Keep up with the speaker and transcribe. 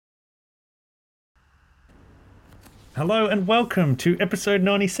Hello and welcome to episode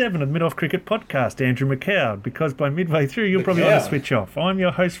 97 of the Mid-Off Cricket Podcast, Andrew McCown, because by midway through you'll probably want to switch off. I'm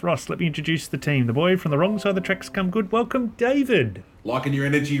your host, Ross. Let me introduce the team. The boy from the wrong side of the tracks come good. Welcome, David. Liking your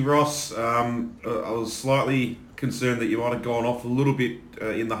energy, Ross. I was slightly concerned that you might have gone off a little bit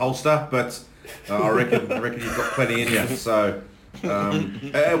in the holster, but I reckon you've got plenty in you. So,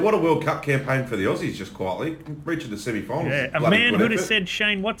 what a World Cup campaign for the Aussies, just quietly. Reaching the semi-finals. Yeah, a man who'd have said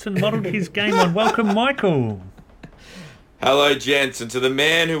Shane Watson modelled his game on. Welcome, Michael. Hello, gents, and to the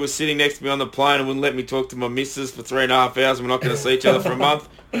man who was sitting next to me on the plane and wouldn't let me talk to my missus for 3.5 hours and we're not going to see each other for a month,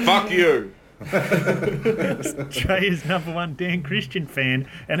 fuck you. Australia's number one Dan Christian fan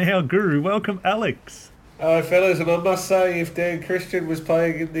and our guru. Welcome, Alex. Hello, fellas, and I must say, if Dan Christian was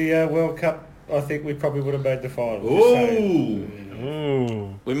playing in the World Cup, I think we probably would have made the final. Oh.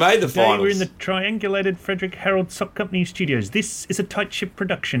 We made the Today finals. we're in the triangulated Frederick Harold Sock Company studios. This is a tight ship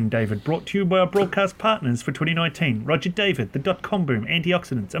production, David, brought to you by our broadcast partners for 2019. Roger David, the .com boom,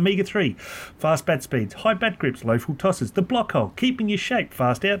 antioxidants, omega-3, fast bat speeds, high bat grips, low full tosses, the block hole, keeping your shape,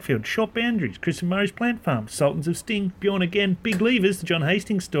 fast outfield, short boundaries, Chris and Murray's Plant Farm, Sultans of Sting, Bjorn Again, Big Levers, the John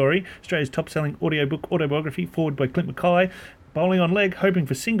Hastings story, Australia's top-selling audiobook autobiography, forward by Clint Mackay, Bowling on Leg, hoping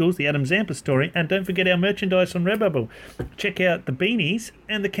for singles, the Adam Zampa story, and don't forget our merchandise on Redbubble. Check out the beanies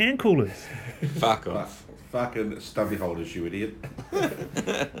and the can coolers. Fuck off. Fucking stubby holders, you idiot.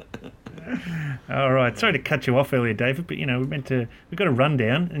 All right, sorry to cut you off earlier, David, but we've got a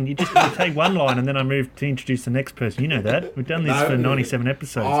rundown, and you just take one line, and then I move to introduce the next person. You know that we've done this for 97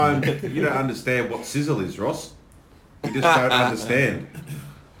 episodes. You don't understand what sizzle is, Ross. You just don't understand.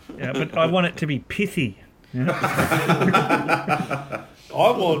 Yeah, but I want it to be pithy. Yeah.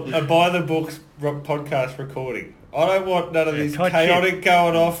 I want a by the books podcast recording. I don't want none of this tight chaotic ship.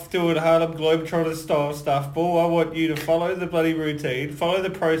 going off doing Harlem Globetrotter style stuff. Bull, I want you to follow the bloody routine, follow the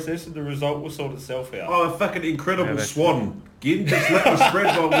process, and the result will sort itself out. I'm a fucking incredible swan. Gin, just let me spread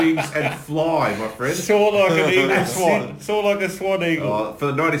my wings and fly, my friend. Soar like an eagle swan. Soar like a swan eagle. Oh, for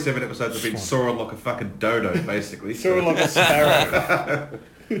the 97 episodes, I've been soaring like a fucking dodo, basically. Soar like a sparrow.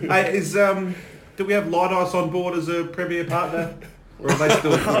 Hey, do we have Light Ice on board as a premier partner? Or are they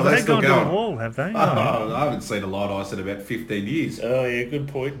still, They've still gone to the going? wall, have they? Oh, I haven't seen a Light Ice in about 15 years. Oh yeah, good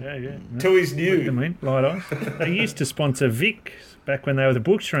point. Yeah. No. Tui's I new. mean, Light Ice. They used to sponsor Vic back when they were the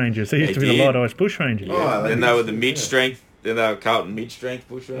Bush Rangers. They used to be did. the Light Ice Bush Rangers. Oh, Then they were the mid-strength, then they were Carlton mid-strength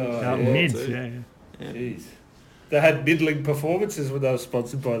bush rangers. Carlton Mids, too. yeah. Jeez. They had middling performances when they were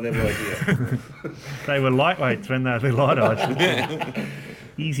sponsored by them idea. They were lightweights when they were the Light Ice.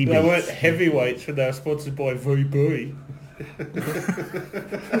 Easy They weren't beats. heavyweights when they were sponsored by VB.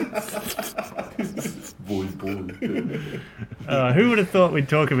 Who would have thought we'd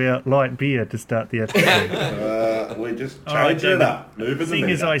talk about light beer to start the episode? We're just All right, changing it David. up. Moving the Seeing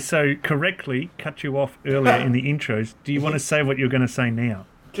as meter. I so correctly cut you off earlier in the intros, do you want to say what you're going to say now?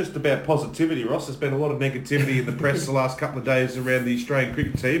 Just about positivity, Ross. There's been a lot of negativity in the press the last couple of days around the Australian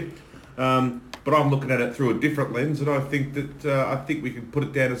cricket team. But I'm looking at it through a different lens, and I think we can put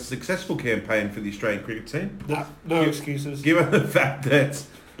it down as a successful campaign for the Australian cricket team. No excuses. Given the fact that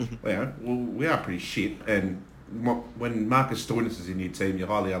we are pretty shit, and when Marcus Stoinis is in your team, you're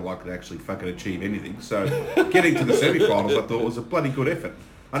highly unlikely to actually fucking achieve anything. So getting to the semi-finals, I thought was a bloody good effort.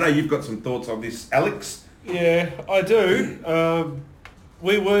 I know you've got some thoughts on this, Alex. Yeah, I do.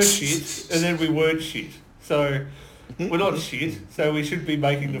 We were shit, and then we weren't shit. So we're not shit, so we should be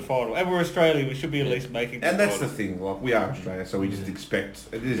making the final. And we're Australia, we should be at least making the And that's the final. thing, like, we are Australia, so we just expect,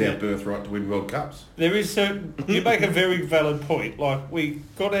 it is our birthright to win World Cups. There is certain... You make a very valid point. Like, we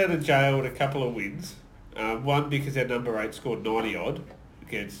got out of jail with a couple of wins. One, because our number 8 scored 90-odd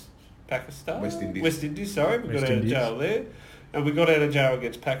against Pakistan. West Indies. West Indies, sorry. We West got out Indies. of jail there. And we got out of jail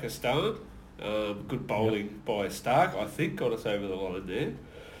against Pakistan. Good bowling by Stark, I think, got us over the line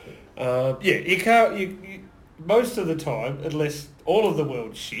there. You can't... Most of the time, unless all of the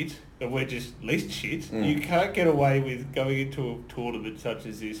world's shit, and we're just least shit, you can't get away with going into a tournament such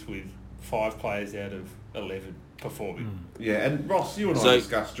as this with 5 players out of 11 performing. Yeah, and Ross, you and I So-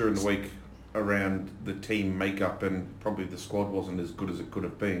 discussed during the week around the team makeup, and probably the squad wasn't as good as it could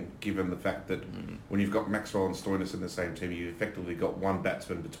have been, given the fact that when you've got Maxwell and Stoinis in the same team, you've effectively got one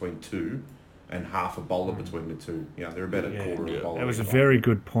batsman between two and half a bowler between the two. You know, they're about a quarter of a bowler. That was a each. very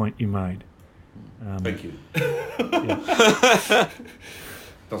good point you made. Thank you. Yeah.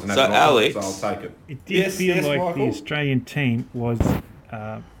 Doesn't have So, an Alex- so I'll take it. It did Yes, feel yes, like the Michael? Australian team was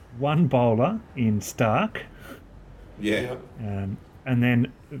one bowler in Stark, Yeah. and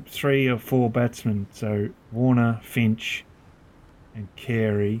then 3 or 4 batsmen. So Warner, Finch, and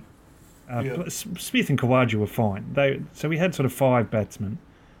Carey. Smith and Kawaja were fine. So we had sort of 5 batsmen,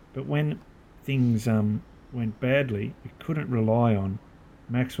 but when things went badly, we couldn't rely on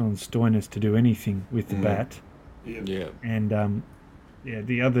Maxwell and Stoinis to do anything with the bat. Yeah. And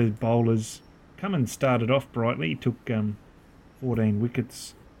the other bowlers, Cummins started off brightly. He took 14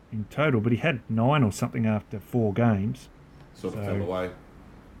 wickets in total, but he had 9 or something after 4 games. Sort of fell away.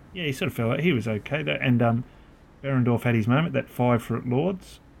 Yeah, he sort of fell out. He was okay. And Berendorf had his moment, that 5 for at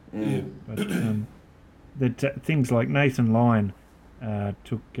Lords. But things like Nathan Lyon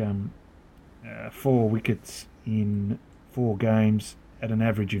took 4 wickets in 4 games at an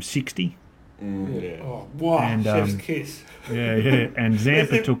average of 60. Yeah. Oh, wow, And, chef's kiss. Yeah. And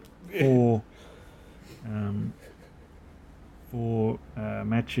Zampa took 4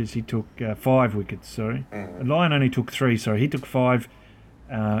 matches. He took 5 wickets, sorry. Lyon only took 3, sorry. He took 5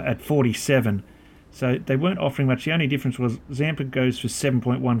 at 47. So they weren't offering much. The only difference was Zampa goes for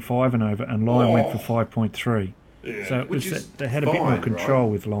 7.15 and over, and Lyon went for 5.3. Yeah. So it Which was is they had a bit more fine, control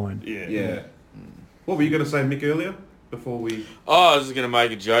right? with Lyon. Yeah. What were you going to say, Mick, earlier? Before we... Oh, I was going to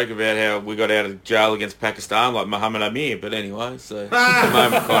make a joke about how we got out of jail against Pakistan like Muhammad Amir, but anyway, so the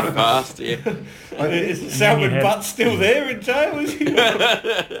moment kind of passed, yeah. Is Salman Butt still there in jail? Is he?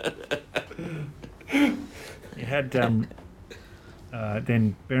 You had then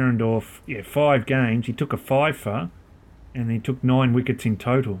Berendorf, 5 games. He took a 5-fer, and he took 9 wickets in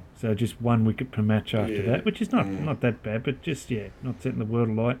total. So just 1 wicket per match after that, which is not that bad, but just, not setting the world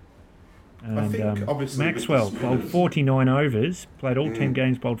alight. And I think, obviously, Maxwell bowled 49 overs, played all 10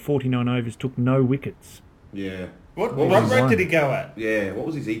 games, bowled 49 overs, took no wickets. Yeah. What was rate his did he go at? Yeah, what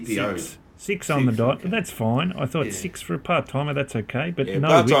was his EPO? 6 on the dot. okay. That's fine. I thought 6 for a part-timer, that's okay, but Yeah, no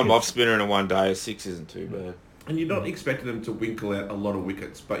part-time wickets. off-spinner in a one day, 6 isn't too bad. And you're not expecting him to winkle out a lot of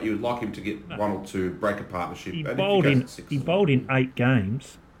wickets, but you'd like him to get 1 or 2, break a partnership. He and if bowled goes in. at 6, He bowled in 8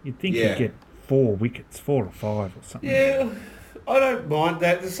 games. You'd think Yeah. he'd get 4 wickets, 4 or 5 or something. Yeah, I don't mind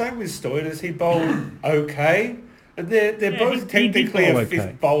that. The same with Stoinis. He bowled okay. And they're Yeah, both he did technically bowl a fifth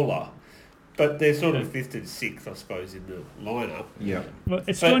okay. bowler. But they're sort of 5th and 6th, I suppose, in the lineup. Yeah. Well,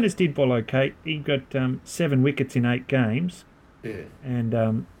 Stoinis did bowl okay. He got 7 wickets in 8 games, Yeah. and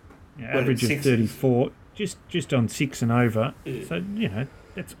average of sixes. 34, just on 6 and over. Yeah. So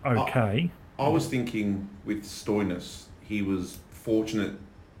that's okay. I was thinking with Stoinis, he was fortunate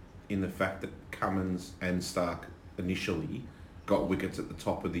in the fact that Cummins and Stark initially got wickets at the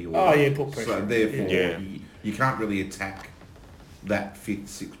top of the order. Oh, yeah, put pressure. So therefore, Yeah. you can't really attack that 5th,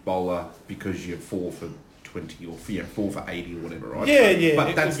 6th bowler because you're 4 for 20 or 4 for 80 or whatever, right? Yeah,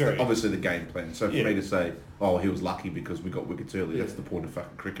 But that's agree. obviously the game plan. So for Yeah. me to say, oh, he was lucky because we got wickets early, that's the point of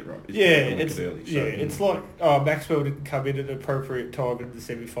fucking cricket, right? Is Yeah, getting a it's wicket early. So, it's like Maxwell didn't come in at an appropriate time in the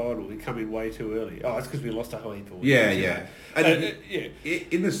semi-final. He come in way too early. Oh, it's because we lost a heap. Yeah. And yeah.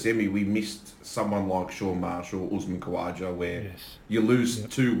 in the semi, we missed someone like Sean Marshall, Usman Khawaja, where Yes. you lose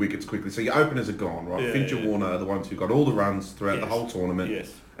 2 wickets quickly. So your openers are gone, right? Yeah, Finch and yeah. Warner are the ones who got all the runs throughout the Yes. whole tournament.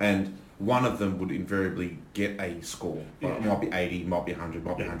 Yes. And one of them would invariably get a score. Like, it Yeah. might be 80, might be 100,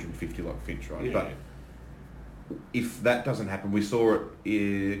 might be Yeah. 150 like Finch, right? Yeah. But if that doesn't happen, we saw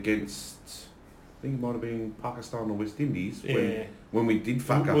it against, I think it might have been Pakistan or West Indies, Yeah. when we did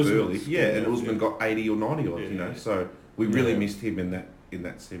fuck up Usman early. Yeah, and scored, Usman yeah. got 80 or 90 odd, Yeah. So we really Yeah. missed him in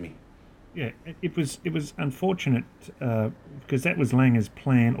that semi. Yeah, it was unfortunate because that was Langer's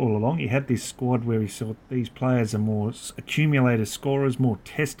plan all along. He had this squad where he thought these players are more accumulator scorers, more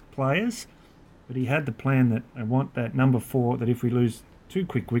test players, but he had the plan that I want that number 4, that if we lose 2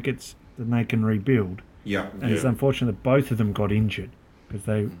 quick wickets, then they can rebuild. Yeah. And it's unfortunate that both of them got injured because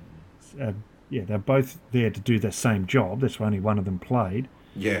they're both there to do the same job. That's why only one of them played.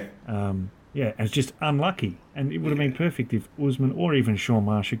 Yeah. And it's just unlucky. And it would have been perfect if Usman or even Sean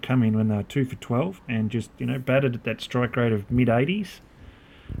Marsh had come in when they were 2 for 12 and just, batted at that strike rate of mid-80s.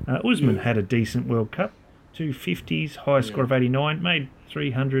 Usman had a decent World Cup, 2 50s, highest score of 89, made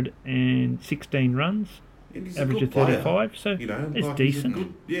 316 runs, And he's a average good of 35, player, so it's like,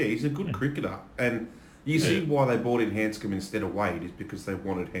 decent. He's a good cricketer. And you see why they brought in Hanscom instead of Wade is because they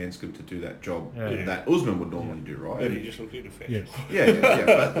wanted Hanscom to do that job Yeah. that Usman would normally do, right? And he just looked ineffective. Yes. Yeah,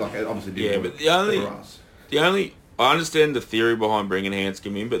 but like it obviously didn't Yeah, work but the for us. only I understand the theory behind bringing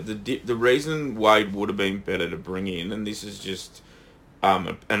Hanscom in, but the reason Wade would have been better to bring in, and this is just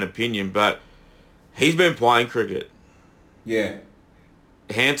an opinion, but he's been playing cricket. Yeah.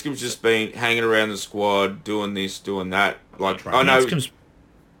 Hanscom's just been hanging around the squad, doing this, doing that. Like I know.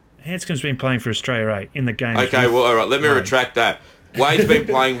 Hanscom's been playing for Australia 8 in the game. Okay, well, all right. Let me retract that. Wade's been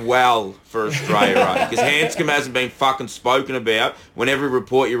playing well for Australia, right? Because Hanscom hasn't been fucking spoken about. When every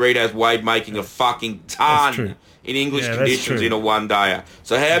report you read has Wade making a fucking That's true. ton in English Yeah, that's conditions true. in a one-dayer.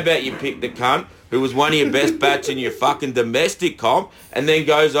 So how about you pick the cunt, who was one of your best bats in your fucking domestic comp, and then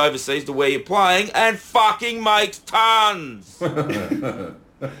goes overseas to where you're playing and fucking makes tons. It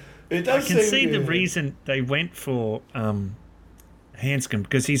I does can seem, see the yeah. reason they went for Hanscom,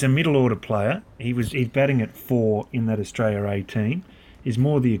 because he's a middle order player. He's batting at 4 in that Australia 18. He's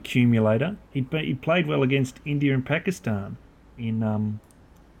more the accumulator. He played well against India and Pakistan in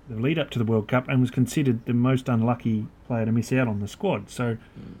the lead up to the World Cup, and was considered the most unlucky player to miss out on the squad. So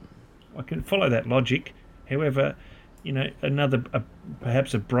I can follow that logic. However,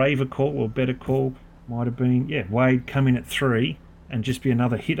 perhaps a braver call or better call might have been, Wade come in at 3 and just be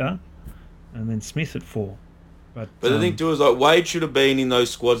another hitter, and then Smith at 4. But the thing too is, like, Wade should have been in those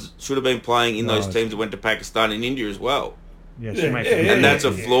squads, should have been playing in those teams that went to Pakistan and India as well. And that's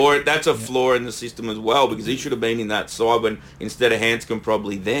a flaw. That's a flaw in the system as well, because he should have been in that side when instead of Hanscom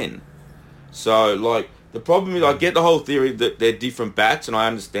probably then. So, like, the problem is, I get the whole theory that they're different bats, and I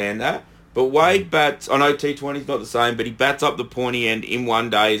understand that. But Wade bats, I know T20's not the same, but he bats up the pointy end in one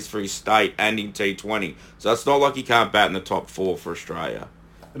days for his state and in T20. So it's not like he can't bat in the top 4 for Australia.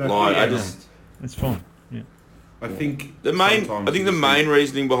 That's fine. Yeah. I think the main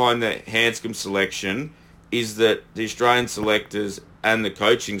reasoning behind the Hanscom selection is that the Australian selectors and the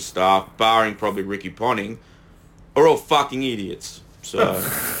coaching staff, barring probably Ricky Ponting, are all fucking idiots. So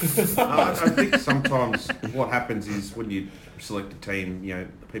I think sometimes what happens is when you select a team,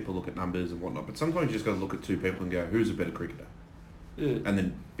 people look at numbers and whatnot, but sometimes you just got to look at 2 people and go, who's a better cricketer? And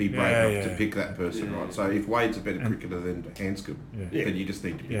then be brave enough to pick that person, right? So if Wade's a better cricketer than Hanscom, then you just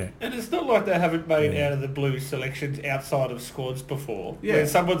need to pick him. And it's not like they haven't made out of the blue selections outside of squads before. Yeah. Where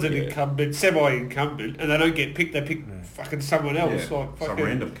someone's an incumbent, semi-incumbent, and they don't get picked, they pick fucking someone else. Like some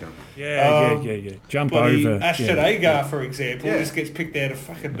random cunt. Yeah. Jump over. Ashton Agar, for example, just gets picked out of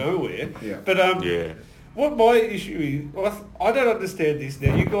fucking nowhere. Yeah. But what my issue is, I don't understand this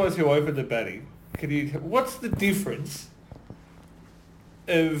now. You guys who open the batting, what's the difference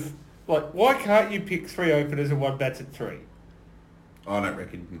of, like, why can't you pick 3 openers and 1 bats at 3? I don't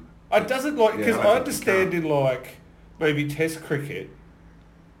reckon. It doesn't, like, because I understand in, like, maybe Test cricket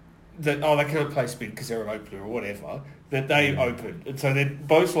that they can't play spin because they're an opener or whatever, that they open, and so they're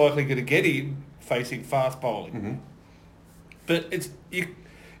most likely going to get in facing fast bowling. Mm-hmm. But it's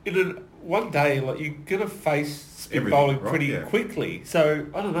one day, like, you're going to face spin Everything, bowling right? pretty quickly. So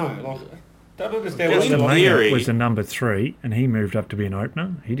I don't know, like, don't understand Well, what in the theory- was the number 3, and he moved up to be an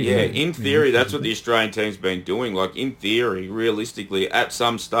opener. He didn't. yeah, in theory, that's what the Australian team's been doing. Like, in theory, realistically, at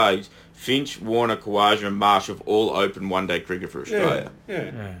some stage, Finch, Warner, Khawaja and Marsh have all opened one-day cricket for Australia.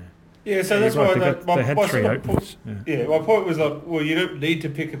 Yeah, so that's why they had 3 openers. my point was, like, well, you don't need to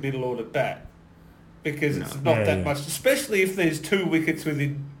pick a middle order bat because it's not that much, especially if there's 2 wickets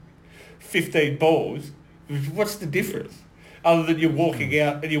within 15 balls. What's the difference? Other than you're walking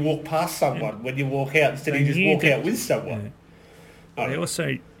out and you walk past someone when you walk out instead of you just walk out with someone. They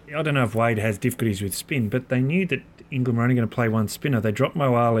also, I don't know if Wade has difficulties with spin, but they knew that England were only going to play 1 spinner. They dropped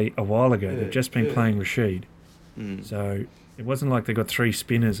Mo Ali a while ago. They'd just been playing Rashid. So it wasn't like they got 3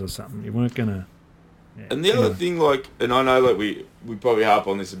 spinners or something. You weren't going to... And the other thing, like, and I know that we probably harp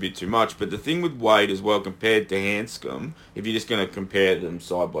on this a bit too much, but the thing with Wade as well compared to Hanscom, if you're just going to compare them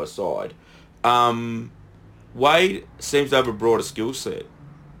side by side, Wade seems to have a broader skill set.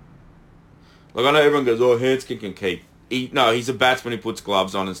 Like, I know everyone goes, Hanscom can keep. He's a batsman who puts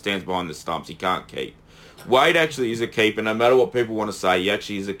gloves on and stands behind the stumps. He can't keep. Wade actually is a keeper. No matter what people want to say, he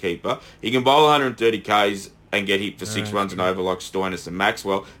actually is a keeper. He can bowl 130 Ks and get hit for 6 runs and over like Stoinis and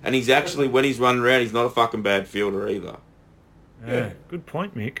Maxwell. And he's actually, when he's running around, he's not a fucking bad fielder either. Good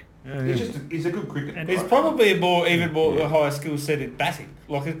point, Mick. He's a good cricketer. And he's probably even more a higher skill set in batting.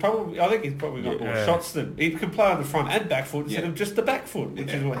 Like, I think he's probably got more shots than he can play on the front and back foot instead of just the back foot,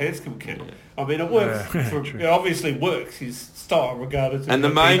 which is what Hanscom can. I mean, it works. It obviously works his style, regardless. And the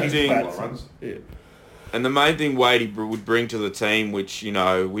main thing, And the main thing Wade would bring to the team, which, we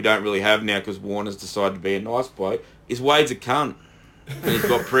don't really have now because Warner's decided to be a nice bloke, is Wade's a cunt. And he's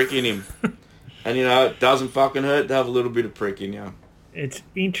got prick in him. And, it doesn't fucking hurt to have a little bit of prick in you. It's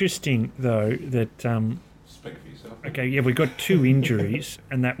interesting, though, that... Speak for yourself. Okay, we got 2 injuries,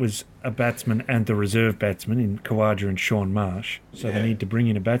 and that was a batsman and the reserve batsman in Khawaja and Sean Marsh. So they need to bring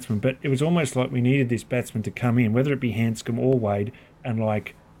in a batsman. But it was almost like we needed this batsman to come in, whether it be Hanscom or Wade, and,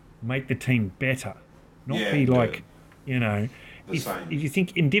 like, make the team better. Not be like, if you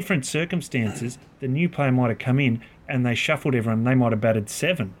think in different circumstances, the new player might have come in and they shuffled everyone, they might have batted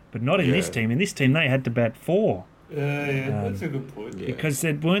 7, but not in this team. In this team, they had to bat 4. That's a good point. Because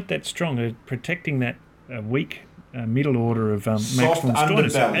they weren't that strong. They're protecting that weak middle order of Maxwell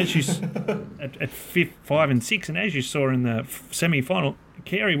and Stoinis. At 5 and 6, and as you saw in the semi-final,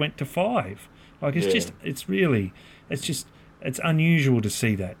 Carey went to 5. Like, it's unusual to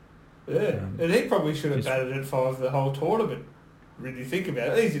see that. Yeah, and he probably should have batted at 5 the whole tournament. When you think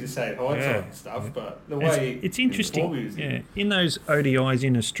about it, easy to say in hindsight and stuff, but the way it's interesting. Yeah, in those ODIs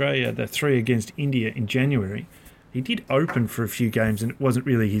in Australia, the 3 against India in January, he did open for a few games, and it wasn't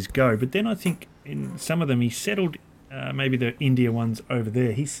really his go. But then I think in some of them he settled. Maybe the India ones over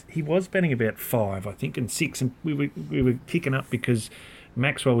there. He was batting about 5, I think, and 6, and we were kicking up because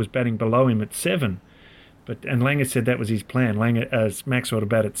Maxwell was batting below him at 7. And Langer said that was his plan. As Maxwell to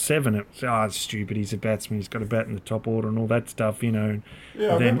bat at 7, it's stupid. He's a batsman. He's got to bat in the top order and all that stuff, you know.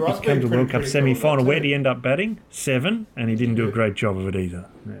 Yeah, and then he came to the World Cup semi-final. Where did he end up batting? 7, and he didn't do a great job of it either.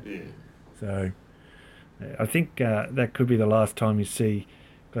 Yeah. So I think that could be the last time you see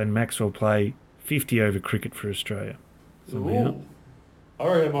Glenn Maxwell play 50 over cricket for Australia. Ooh. I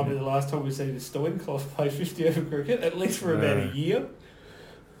reckon it might be the last time we see the Stoinkov play 50 over cricket, at least for about a year.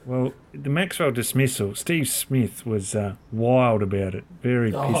 Well, the Maxwell dismissal, Steve Smith was wild about it,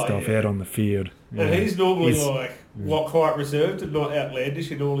 very pissed off out on the field. And he's normally quite reserved and not outlandish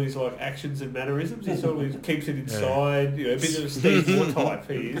in all his actions and mannerisms. He sort of keeps it inside, a bit of a Steve Moore type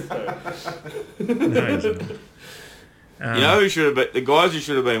he is. So. Who should have been, the guys who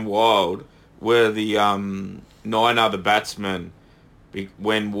should have been wild were the 9 other batsmen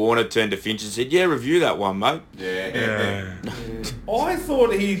when Warner turned to Finch and said, review that one, mate. Yeah. I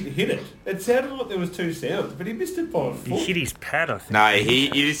thought he hit it. It sounded like there was 2 sounds, but he missed it by a foot. He hit his pad, I think. No, he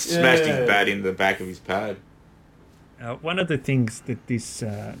just smashed his bat in the back of his pad. One of the things that this...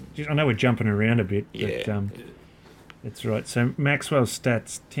 I know we're jumping around a bit, but that's right. So Maxwell's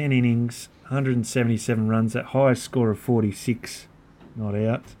stats, 10 innings, 177 runs, that highest score of 46, not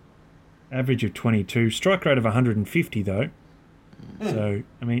out. Average of 22. Strike rate of 150, though. So,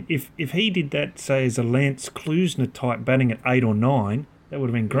 I mean, if he did that, say, as a Lance Klusner type batting at 8 or 9, that would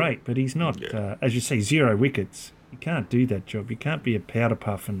have been great. But he's not, as you say, 0 wickets. You can't do that job. You can't be a powder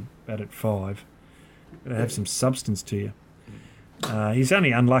puff and bat at 5. You've got to have some substance to you. He's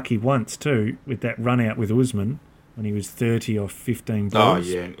only unlucky once, too, with that run out with Usman when he was 30 off 15 balls. Oh,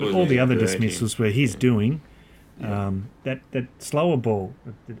 yeah. But all the other dismissals were his doing. That slower ball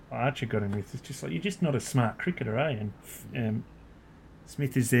that Archer got him with is just like, you're just not a smart cricketer, eh? And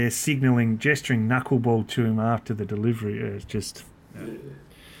Smith is there signalling, gesturing knuckleball to him after the delivery. It's just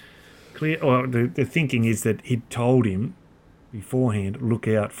clear. Or the thinking is that he'd told him beforehand, look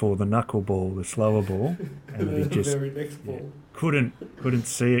out for the knuckleball, the slower ball, and that he just very next ball. Couldn't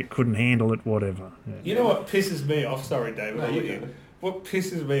see it, couldn't handle it, whatever. Yeah. You know what pisses me off? Sorry, David. What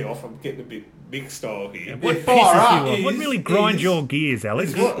pisses me off? I'm getting a bit mixed style here. What pisses you off? What really grinds your gears,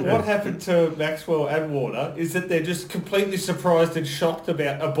 Alex? What happened to Maxwell and Warner is that they're just completely surprised and shocked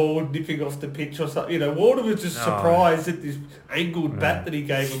about a ball nipping off the pitch or something. Warner was just surprised at this angled bat that he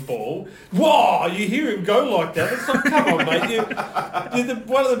gave a ball. Whoa! You hear him go like that. It's like, come on, mate. You're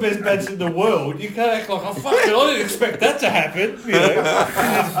one of the best bats in the world. You can't act like, I didn't expect that to happen. You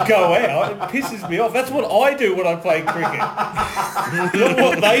just go out. It pisses me off. That's what I do when I play cricket. Not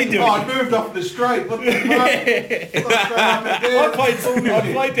what they do. I moved off the straight. What the fuck?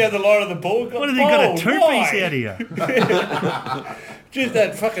 I played down the line of the ball. What have they got a two-piece out here? Just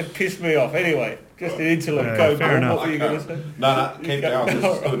that fucking pissed me off. Anyway, just an interlude. Go, fair enough. What were you going to say? No, keep going. This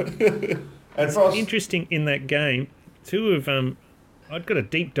is good. It's interesting in that game, two of I'd got a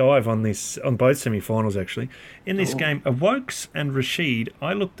deep dive on this on both semi-finals actually. In this game, Wokes and Rashid,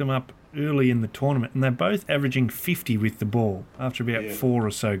 I looked them up early in the tournament, and they're both averaging 50 with the ball after about 4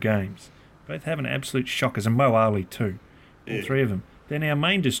 or so games. Both having absolute shockers, and Mo Ali too. All 3 of them. Then our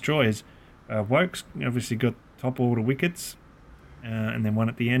main destroyers, Wokes obviously got top order wickets, and then one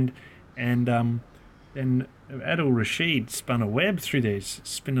at the end, and then Adil Rashid spun a web through there,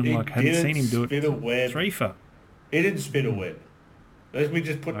 spinning like I hadn't seen him do it. 3 for. He didn't spin a web. Let me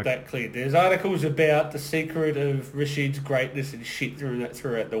just put that clear. There's articles about the secret of Rashid's greatness and shit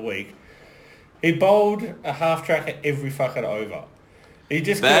throughout the week. He bowled a half tracker every fucking over. He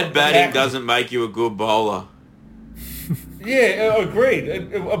just bad batting doesn't make you a good bowler. Yeah, agreed.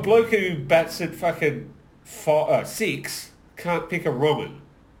 A bloke who bats at fucking 6 can't pick a Robin.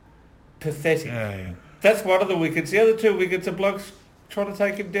 Pathetic. Yeah. That's one of the wickets. The other 2 wickets are blokes trying to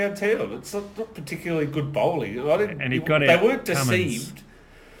take him downtown. It's not particularly good bowling. And he got they weren't deceived.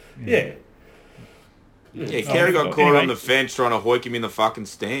 Yeah, Kerry got caught on the fence trying to hoik him in the fucking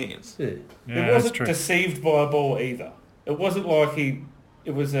stands. Yeah. It wasn't deceived by a ball either. It wasn't like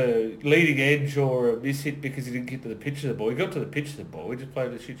it was a leading edge or a miss hit because he didn't get to the pitch of the ball. He got to the pitch of the ball. He just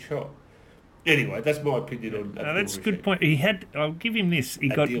played a shit shot. Anyway, that's my opinion on that. That's a good point. I'll give him this. He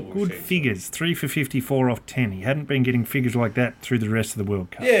got good figures, 3 for 54 off 10. He hadn't been getting figures like that through the rest of the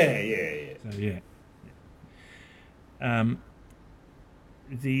World Cup. Yeah. So, yeah.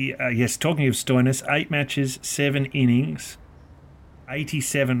 Yes, talking of Stoinis, 8 matches, 7 innings,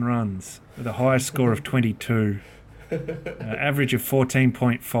 87 runs with a highest score of 22. Average of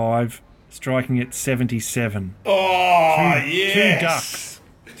 14.5, striking at 77. Oh, yes!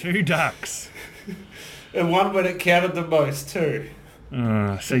 Two ducks. And one when it counted the most too.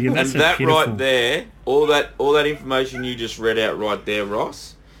 So yeah, that's and that pitiful. right there, all that information you just read out right there,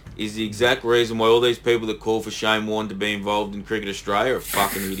 Ross, is the exact reason why all these people that call for Shane Warne to be involved in Cricket Australia are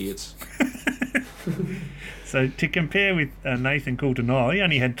fucking idiots. So to compare with Nathan Coulter-Nile, he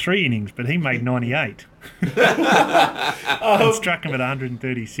only had 3 innings, but he made 98. And struck him at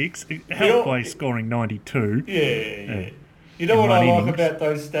 136, helped by scoring 92. Yeah. You know what I like about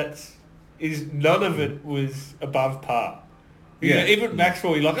those stats is none of it was above par. Yeah, even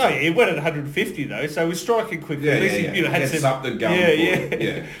Maxwell, you're like, oh yeah, he went at 150 though, so he was striking quickly. Yeah, at least he had something going for it.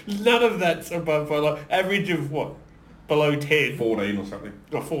 Yeah. None of that's above par. Like average of what? Below 10. 14 or something.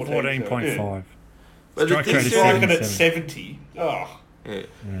 Or 14. 14.5. So, But the thing striking at 70. Oh. Yeah.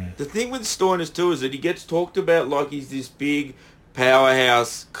 The thing with Stoinis too is that he gets talked about like he's this big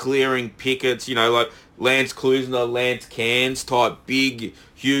powerhouse clearing pickets, like Lance Klusener, Lance Cairns type big,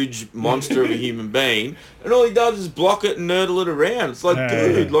 huge monster of a human being, and all he does is block it and nerdle it around. It's like,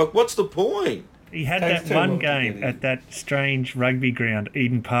 dude, like, what's the point? He had that one game at that strange rugby ground,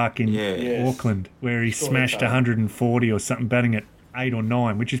 Eden Park in Auckland, where he smashed 140 or something, batting at 8 or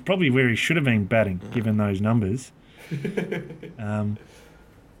 9, which is probably where he should have been batting, given those numbers. And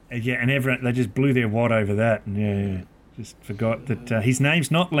everyone, they just blew their wad over that, and just forgot that his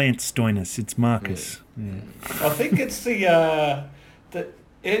name's not Lance Stoinis, it's Marcus. Yeah. I think it's that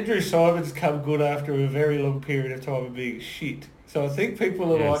Andrew Simon's come good after a very long period of time of being shit. So I think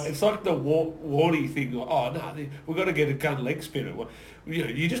people are like, it's like the Warney thing, like, oh no, we've got to get a gun leg spinner. Well,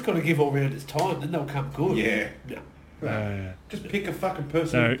 you just got to give all rounders time, then they'll come good. Yeah. No. Just pick a fucking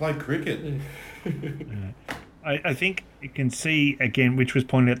person who played cricket. I think you can see, again, which was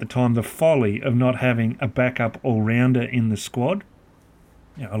pointed out at the time, the folly of not having a backup all-rounder in the squad.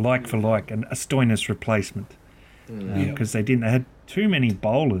 A like-for-like, a Stoinis replacement. Because they didn't. They had too many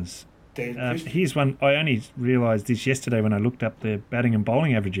bowlers. Here's one. I only realised this yesterday when I looked up their batting and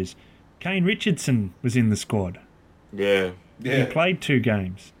bowling averages. Kane Richardson was in the squad. Yeah. He played 2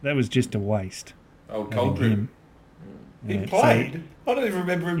 games. That was just a waste. Oh, Coldren. He played? I don't even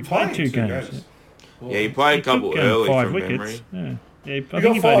remember him playing. He played 2 games. Yeah, he played a couple early 5 from wickets. memory. Yeah, I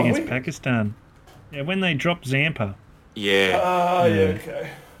think he played against Pakistan. Yeah, when they dropped Zampa. Yeah. Okay.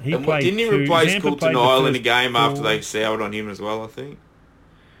 Didn't he replace Coulter-Nile in a game after they soured on him as well, I think?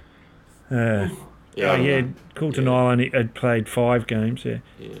 Coulter-Nile had played 5 games,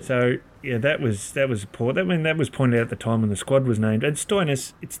 So, that was poor. That was pointed out at the time when the squad was named. And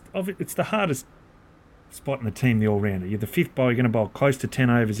Stoinis, it's the hardest spot in the team, the all-rounder. You're the 5th bowler, you're going to bowl close to 10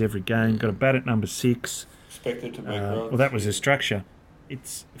 overs every game, got to bat at number 6. Expected to make runs. Well, that was the structure.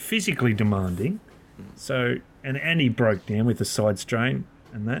 It's physically demanding, so and he broke down with the side strain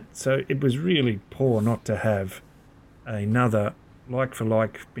and that, so it was really poor not to have another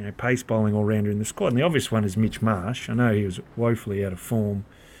like-for-like, pace bowling all-rounder in the squad. And the obvious one is Mitch Marsh. I know he was woefully out of form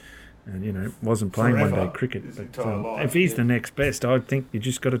and, wasn't playing one-day cricket. But if he's the next best, I think you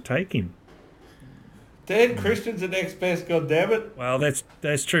just got to take him. Dan Christian's the next best, goddammit. Well,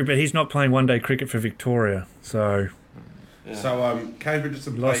 that's true, but he's not playing one-day cricket for Victoria, so... Yeah. So, Kane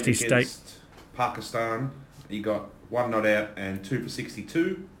Richardson played against Pakistan. He got 1 not out and 2 for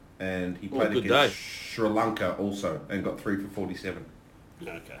 62, and he played against Sri Lanka also and got 3 for 47.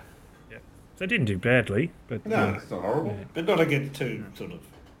 Okay. Yeah. So didn't do badly, but... No, it's not horrible. Yeah. But not against 2 sort of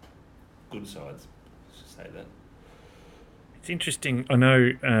good sides, let's just say that. It's interesting. I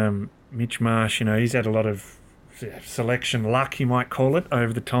know Mitch Marsh, he's had a lot of selection luck, you might call it,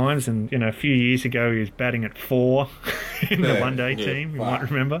 over the times. And, a few years ago he was batting at 4 in the one-day team, you might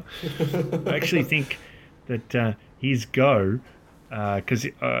remember. I actually think that his go, because,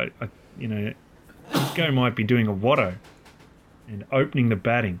 his go might be doing a Watto and opening the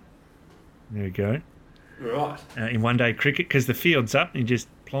batting. There we go. Right. In one-day cricket, because the field's up and he just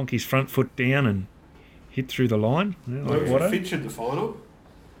plonk his front foot down and hit through the line. Like Watto. Finch in the final.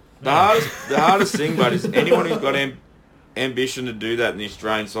 The hardest thing, but is anyone who's got ambition to do that in the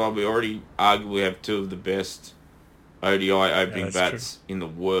Australian side, we already arguably have 2 of the best ODI opening bats in the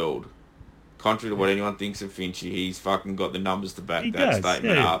world. Contrary to what anyone thinks of Finchy, he's fucking got the numbers to back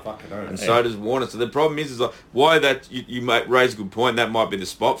statement up. And so does Warner. So the problem is like, why that you might raise a good point, that might be the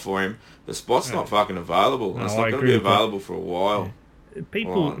spot for him. The spot's not fucking available. And it's not going to be available for a while. Yeah.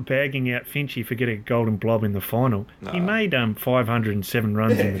 People bagging out Finchy for getting a golden blob in the final. No. He made 507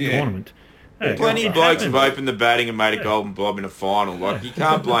 runs in the tournament. Hey, Plenty of blokes have opened the batting and made a golden blob in a final. Like, you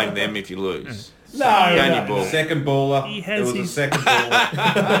can't blame them if you lose. No. Ball. Second baller. It was a second baller.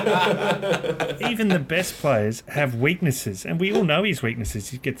 Even the best players have weaknesses, and we all know his weaknesses.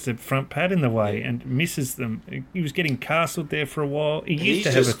 He gets the front pad in the way and misses them. He was getting castled there for a while. He used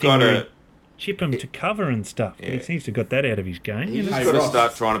to have a thing where he'd chip him to cover and stuff. But he seems to have got that out of his game. He's just got to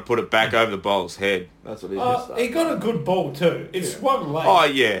start trying to put it back over the bowler's head. That's what he's just He got a good ball too. It swung late. Oh,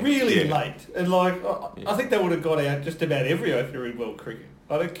 yeah. Really late. And I think they would have got out just about every opener in world cricket.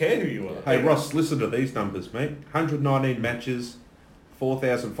 I don't care who you are. Hey, Ross, listen to these numbers, mate. 119 matches,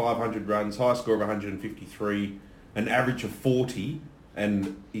 4,500 runs, high score of 153, an average of 40,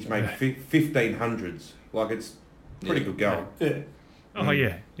 and he's made 1,500s. Like, it's pretty good going. Yeah. Oh,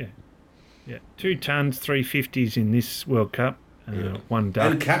 yeah. 2 tons, 350s in this World Cup, 1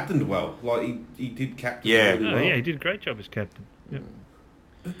 duck. And captained well. Like, he did captain Yeah. really well. Yeah, he did a great job as captain. Yep.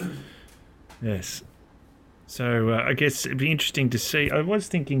 Yes. So I guess it'd be interesting to see. I was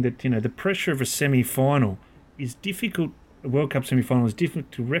thinking that, the pressure of a semi-final is difficult. A World Cup semi-final is difficult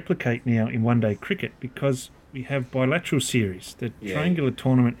to replicate now in one-day cricket because we have bilateral series. The triangular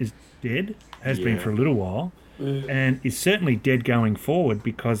tournament is dead, has been for a little while, and is certainly dead going forward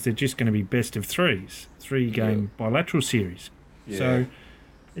because they're just going to be best of threes, 3-game bilateral series. Yeah. So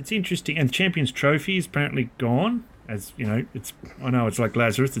it's interesting. And Champions Trophy is apparently gone. As you know, I know it's like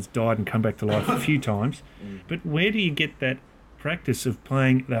Lazarus, it's died and come back to life a few times. But where do you get that practice of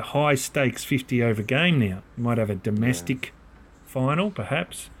playing the high stakes 50 over game now? You might have a domestic final,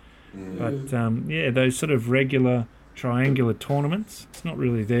 perhaps. But those sort of regular triangular tournaments, it's not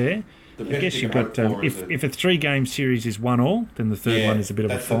really there. I guess you've got if a 3-game series is 1-1, then the third one is a bit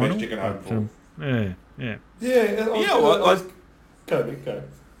of a final. That's the best you can hope for. Go.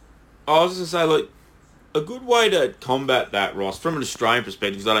 I was going to say, like, a good way to combat that, Ross, from an Australian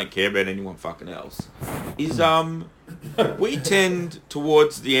perspective, because I don't care about anyone fucking else, is we tend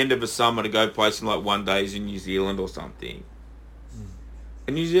towards the end of a summer to go play some like one days in New Zealand or something.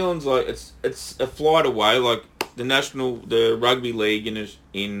 And New Zealand's like it's a flight away. Like the rugby league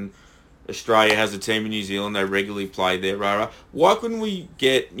in Australia has a team in New Zealand. They regularly play there. Why couldn't we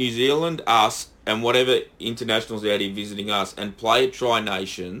get New Zealand, us, and whatever internationals out here visiting us, and play at Tri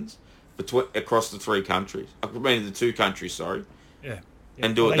Nations across the 3 countries? I mean, the 2 countries, sorry. Yeah.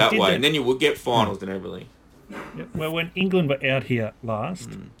 And do it that way. And then you would get finals and everything. Yeah. Well, when England were out here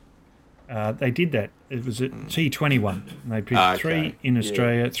last, they did that. It was at T21. And they put 3 in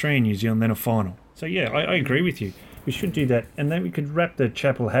Australia, 3 in New Zealand, then a final. So, I agree with you. We should do that. And then we could wrap the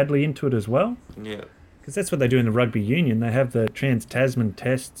Chapel Hadley into it as well. Yeah. Because that's what they do in the rugby union. They have the Trans-Tasman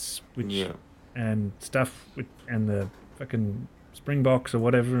tests and stuff, and the fucking Springboks or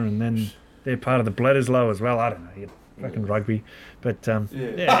whatever, and then they're part of the Bledisloe as well. I don't know, fucking rugby. But,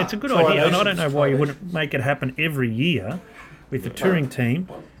 it's a good idea, and I don't know why you wouldn't make it happen every year with the touring team.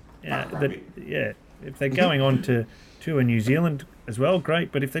 If they're going on to tour New Zealand as well,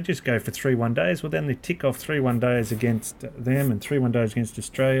 great, but if they just go for 3 one-days, well, then they tick off 3 one-days against them and 3 one-days against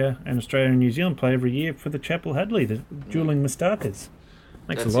Australia, and Australia and New Zealand play every year for the Chapel Hadley, the dueling Mustakas.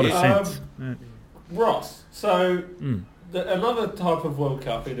 Makes a lot of sense. Ross, so... another type of World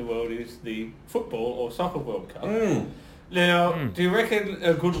Cup in the world is the football or soccer World Cup. Now, do you reckon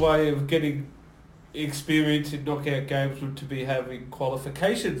a good way of getting experience in knockout games would to be having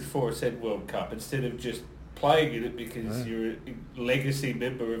qualifications for a said World Cup instead of just playing in it because you're a legacy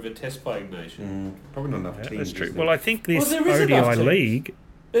member of a test-playing nation? Probably not enough teams. That's true. Well, I think this there is enough ODI teams. league...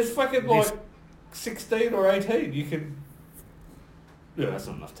 There's fucking 16 or 18. You can... No, that's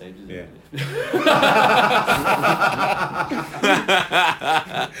not enough teams, is it?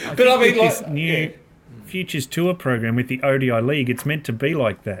 But I mean, this new Futures Tour program with the ODI League, it's meant to be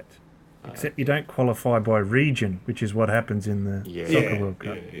like that. Except you don't qualify by region, which is what happens in the Soccer World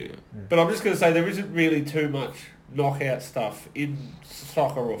Cup. But I'm just going to say there isn't really too much knockout stuff in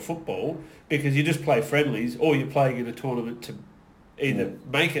soccer or football because you just play friendlies or you're playing in a tournament to either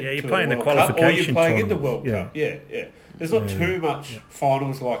make it you're to playing the the World Cup or you're qualification playing in the tournament. World Cup. Yeah. There's not too much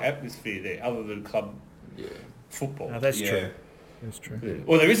finals-like atmosphere there other than club football. No, that's true. That's true. Yeah.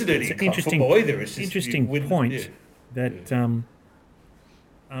 Well, there isn't any It's an club interesting, football either. It's just interesting point that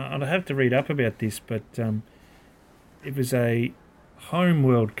I'd have to read up about this, but it was a home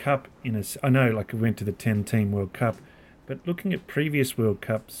World Cup I know, like, we went to the 10-team World Cup, but looking at previous World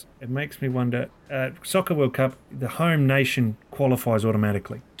Cups, it makes me wonder. Soccer World Cup, the home nation qualifies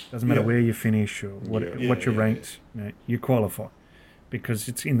automatically. Doesn't matter where you finish or what you're ranked. You qualify because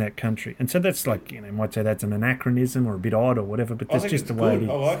it's in that country. And so that's like, you might say that's an anachronism or a bit odd or whatever, but that's just the way it is.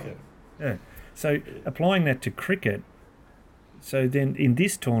 I like it. Yeah. So applying that to cricket, So then in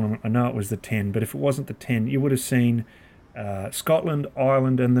this tournament, I know it was the 10, but if it wasn't the 10, you would have seen Scotland,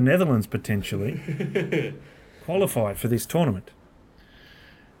 Ireland and the Netherlands potentially qualify for this tournament.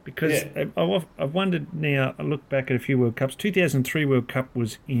 Because I've wondered now, I look back at a few World Cups. 2003 World Cup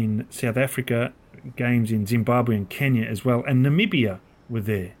was in South Africa, games in Zimbabwe and Kenya as well, and Namibia were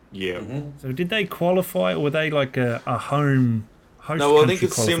there. Yeah. Mm-hmm. So did they qualify, or were they like a home host? No, well, I think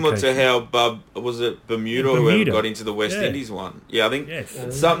it's similar to how Bermuda, whoever got into the West Indies one. Yeah, I think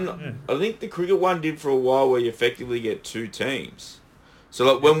it's something. Yeah. I think the cricket one did for a while, where you effectively get two teams. So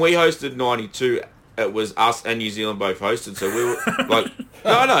like when we hosted '92, it was us and New Zealand both hosted. So we were like,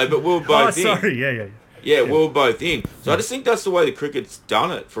 but we were both in. Sorry, yeah, we were both in. So I just think that's the way the cricket's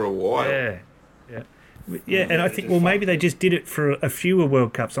done it for a while. Yeah, and I think, maybe they just did it for a fewer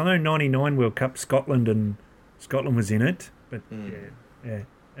World Cups. I know 99 World Cup, Scotland was in it, but and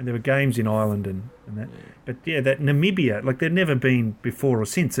there were games in Ireland and that. But that Namibia, like they've never been before or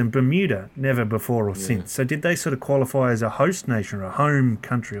since, and Bermuda, never before or since. So did they sort of qualify as a host nation or a home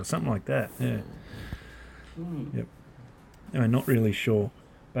country or something like that? Yeah. Yep. No, not really sure,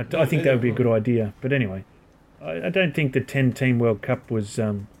 but I think that would be a good idea. But anyway, I don't think the 10-team World Cup was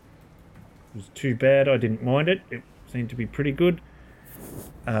too bad. I didn't mind it. It seemed to be pretty good.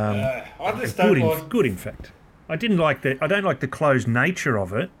 I just don't good, in fact. I don't like the closed nature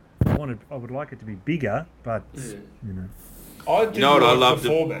of it. I would like it to be bigger, but you know. I didn't like the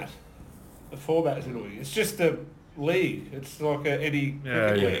format. The format's annoying. It's just a league. It's like any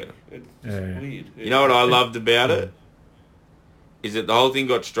cricket league. It's just weird. You know what I loved about it? Is that the whole thing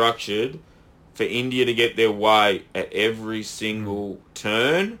got structured for India to get their way at every single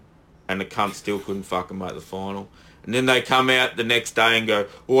turn, and the cunt still couldn't fucking make the final. And then they come out the next day and go,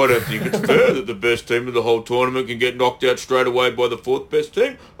 I don't think it's fair that the best team of the whole tournament can get knocked out straight away by the fourth best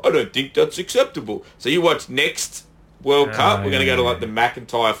team. I don't think that's acceptable. So you watch next World Cup, we're going to go to like the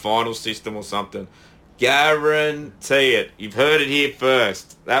McIntyre final system or something. Guarantee it. You've heard it here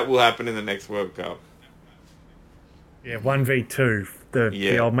first. That will happen in the next World Cup. Yeah, 1v2,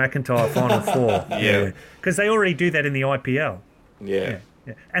 the old McIntyre Final Four. Yeah. Because they already do that in the IPL. Yeah.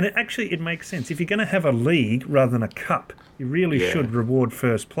 And it makes sense. If you're going to have a league rather than a cup, you really should reward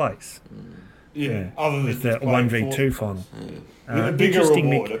first place. Other than with the 1v2 final. With a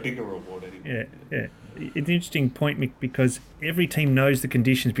bigger reward anyway. Yeah. It's an interesting point, Mick, because every team knows the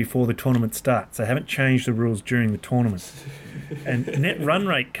conditions before the tournament starts. They haven't changed the rules during the tournament. And net run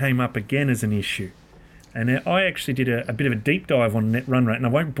rate came up again as an issue. And I actually did a bit of a deep dive on net run rate, and I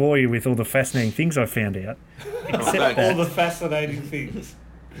won't bore you with all the fascinating things I found out. Except all the fascinating things.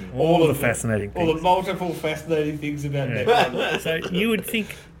 All the fascinating things. All the multiple fascinating things about net run rate. So you would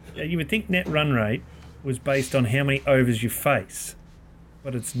think net run rate was based on how many overs you face,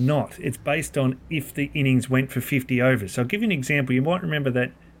 but it's not. It's based on if the innings went for 50 overs. So I'll give you an example. You might remember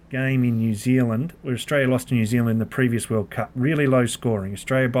that game in New Zealand where Australia lost to New Zealand in the previous World Cup. Really low scoring.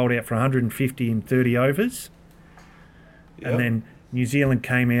 Australia bowled out for 150 in 30 overs. And then New Zealand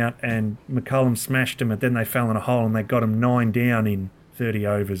came out and McCullum smashed them, and then they fell in a hole and they got them 9 down in 30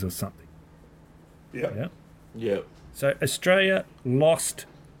 overs or something. Yeah. So Australia lost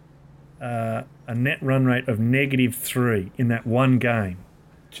a net run rate of -3 in that one game.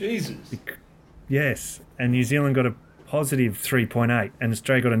 Jesus. Yes. And New Zealand got a positive 3.8 and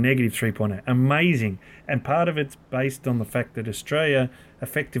Australia got a negative 3.8. Amazing. And part of it's based on the fact that Australia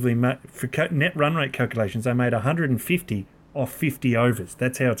effectively, for net run rate calculations, they made 150 off 50 overs.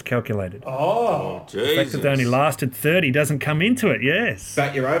 That's how it's calculated. Oh, Jesus. The fact that they only lasted 30 doesn't come into it, yes.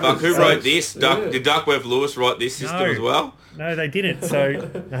 Bat your overs. Fuck, who wrote this? Did Duckworth Lewis write this system as well? No, they didn't. So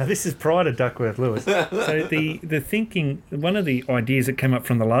this is prior to Duckworth Lewis. So the thinking, one of the ideas that came up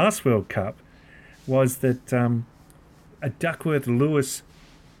from the last World Cup was that a Duckworth Lewis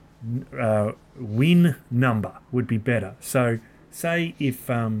win number would be better. So say if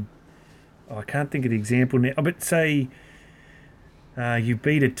I can't think of the example now, but say you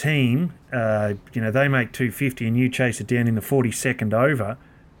beat a team, they make 250 and you chase it down in the 42nd over,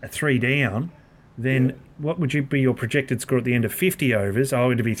 a 3 down, then what would be your projected score at the end of 50 overs? Oh,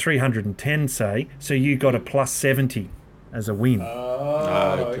 it would be 310, say. So you got a plus 70 as a win.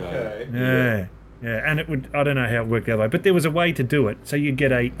 Oh, okay. Yeah, and it would, I don't know how it worked the other way, but there was a way to do it. So you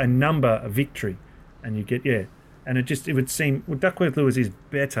get a number, a victory, and you get, and it would seem, Duckworth Lewis is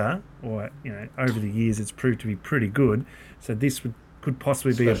better, or, over the years it's proved to be pretty good. So this could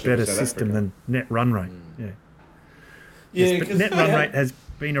possibly be a better system than net run rate. But net run rate has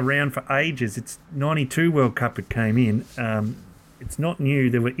been around for ages. It's 92 World Cup it came in. It's not new.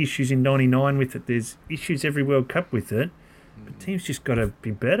 There were issues in 99 with it. There's issues every World Cup with it. But teams just got to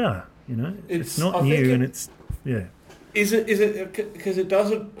be better. It's not new, and it's Is it because it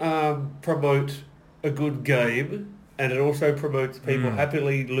doesn't promote a good game, and it also promotes people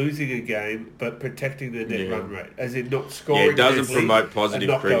happily losing a game but protecting their net run rate, as in not scoring. Yeah, it doesn't promote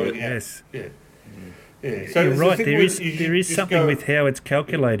positive cricket. Yes. Yeah. Yeah. So you're right. There is something with how it's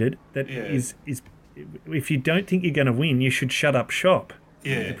calculated that is if you don't think you're going to win, you should shut up shop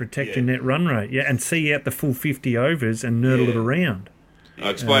to protect your net run rate. Yeah, and see out the full 50 overs and nurdle it around.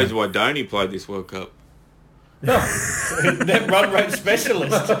 That explains why Dhoni played this World Cup. Net run rate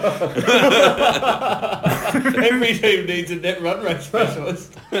specialist. Every team needs a net run rate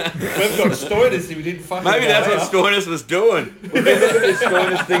specialist. We've got Stoinis if we didn't fucking Maybe that's what Stoinis was doing. We've been looking at this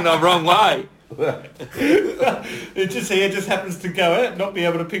Stoinis thing the wrong way. He just happens to go out and not be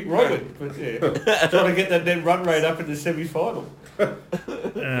able to pick Robin. But trying to get that net run rate up in the semi-final.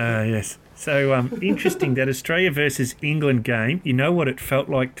 Yes. So interesting that Australia versus England game. You know what it felt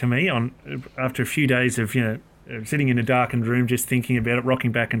like to me after a few days of sitting in a darkened room just thinking about it,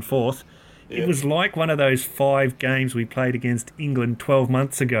 rocking back and forth. It was like one of those 5 games we played against England 12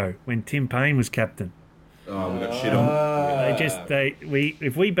 months ago when Tim Payne was captain. Oh, we got shit on.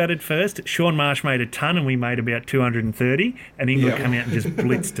 If we batted first, Sean Marsh made a ton and we made about 230, and England come out and just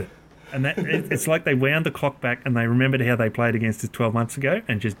blitzed it. And it's like they wound the clock back and they remembered how they played against us 12 months ago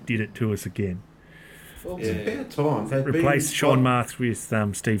and just did it to us again. Well, it's about time. They've replaced Sean Marks with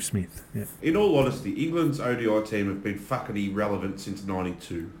Steve Smith. Yeah. In all honesty, England's ODI team have been fucking irrelevant since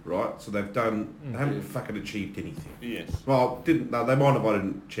 '92, right? So they haven't fucking achieved anything. Yes. Well, they might have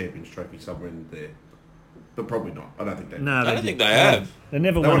won a Champions Trophy somewhere in there, but probably not. I don't think they. No, I don't think they have. They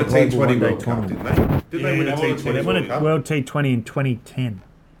never won a T20 World Cup, didn't they? Did they win a T20 They won a World T20 in 2010.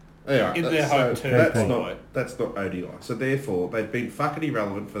 Yeah, in their home turf. That's not ODI. So therefore, they've been fucking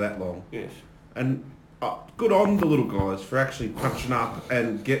irrelevant for that long. Yes. And good on the little guys for actually punching up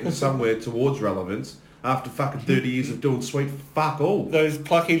and getting somewhere towards relevance after fucking 30 years of doing sweet fuck all. Those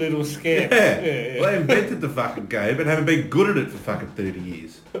plucky little scamps. Yeah. Well, they invented the fucking game and haven't been good at it for fucking 30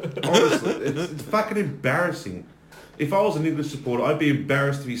 years. Honestly, it's fucking embarrassing. If I was an English supporter, I'd be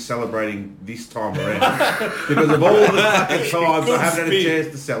embarrassed to be celebrating this time around because of all the fucking times I haven't had a chance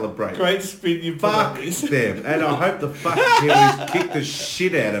to celebrate. Great spin you fuck them, and I hope the fucking Kiwis kick the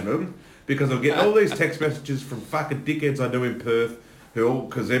shit out of them because I'll get all these text messages from fucking dickheads I know in Perth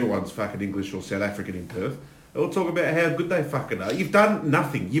because everyone's fucking English or South African in Perth. They'll talk about how good they fucking are. You've done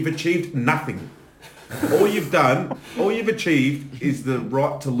nothing. You've achieved nothing. All you've achieved is the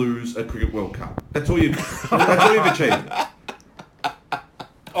right to lose a Cricket World Cup. That's all you've achieved.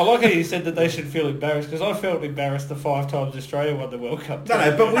 I like how you said that they should feel embarrassed, because I felt embarrassed the 5 times Australia won the World Cup.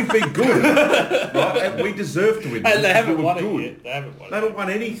 No, but we've been good. Right? And we deserve to win. And they haven't won it yet. They haven't won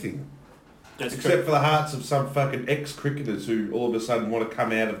anything. Except for the hearts of some fucking ex-cricketers who all of a sudden want to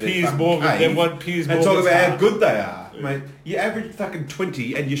come out of their Piers Morgan, they won Piers Morgan. And talk about how good they are. Yeah. Mate, you averaged fucking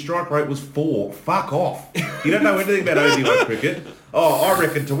 20 and your strike rate was 4. Fuck off. You don't know anything about ODI cricket. Oh, I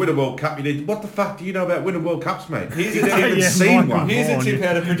reckon to win a World Cup you need... What the fuck do you know about winning World Cups, mate? Here's you haven't even seen one. Here's a tip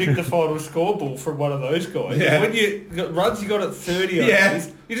how to predict the final score from one of those guys. Yeah. When you got runs you got at 30 overs,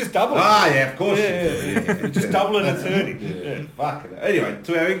 you just double it. Yeah, of course. You just double it at 30. Yeah. Fuck it. Anyway,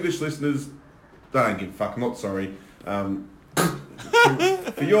 to our English listeners... Don't give a fuck, I'm not sorry.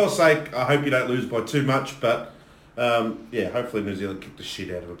 For your sake, I hope you don't lose by too much, but hopefully New Zealand kick the shit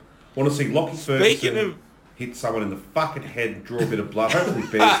out of them. Want to see Lockie Ferguson hit someone in the fucking head, draw a bit of blood, hopefully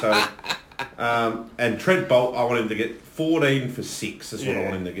Bairstow. And Trent Bolt, I want him to get 14 for 6, that's what I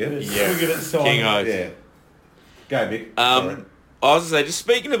want him to get. Yeah, King O's. Yeah. Go, Mick. I was going to say, just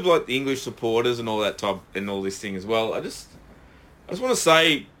speaking of like the English supporters and all that type and all this thing as well, I just want to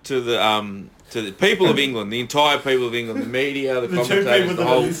say to the people of England, the entire people of England, the media, the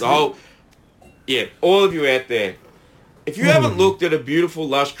commentators, the whole, all of you out there, if you haven't looked at a beautiful,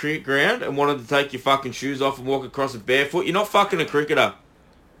 lush cricket ground and wanted to take your fucking shoes off and walk across it barefoot, you're not fucking a cricketer.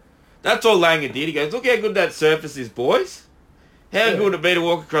 That's all Langer did. He goes, look how good that surface is, boys. How good would it be to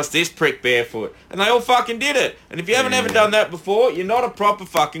walk across this prick barefoot? And they all fucking did it. And if you haven't ever done that before, you're not a proper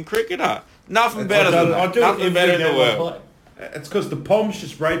fucking cricketer. Nothing better than that. Nothing better in the world. It's because the Poms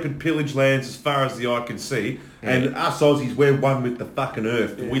just rape and pillage lands as far as the eye can see, and us Aussies, we're one with the fucking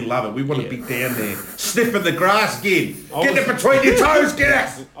earth. We love it. We want to be down there, sniffing the grass, Get it between your toes, get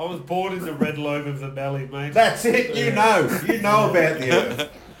us! I was born in the red lobe of the valley, mate. That's it, you know about the earth.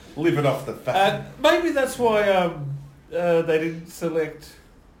 Living off the fucking... maybe that's why they didn't select...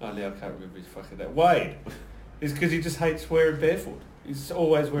 Oh, now I can't remember his fucking name. Wade. Is because he just hates wearing barefoot. He's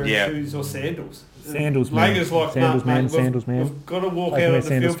always wearing shoes or sandals. Sandals man. Langer's like, Sandals man, mate, sandals man. We've got to walk I can out wear on the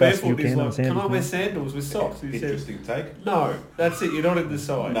sandals field fast as barefoot. you He's can, like, sandals, can I wear man. sandals with socks? He said, Interesting take. no, that's it. You're not in the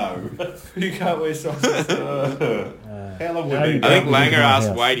side. No. You can't wear socks. How long No, we you been? I think That was Langer my asked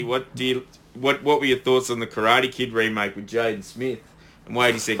house. Wadey, what were your thoughts on the Karate Kid remake with Jaden Smith? And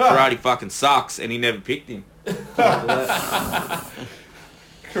Wadey said karate fucking sucks, and he never picked him.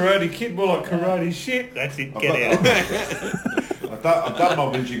 Karate Kid, more like karate shit. That's it. Get out. I've done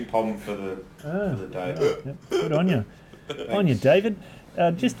my whinging pom for the day. Yep. Good on you. On you, David.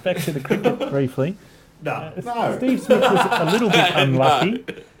 Just back to the cricket briefly. No. No. Steve Smith was a little bit unlucky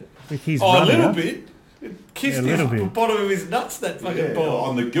with his A run little out. bit. It kissed Yeah, a little the bit. bottom of his nuts, that fucking ball.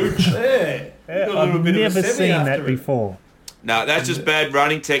 On the gooch. Yeah. Got a little I've bit of a never semi seen after that it. before. No, that's just bad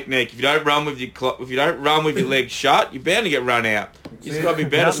running technique. If you don't run with your legs shut, you're bound to get run out. You just got to be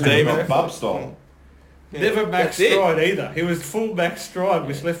better, Steve. Not Bub style. Never max That's it. stride either. He was full max stride,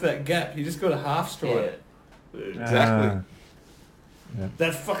 which left that gap. You just got a half stride. Exactly.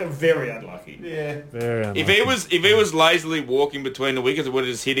 That's fucking very unlucky. Yeah. Very unlucky. If he was lazily walking between the wickets, it would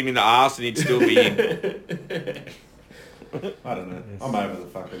have just hit him in the arse and he'd still be in. I don't know. I'm over the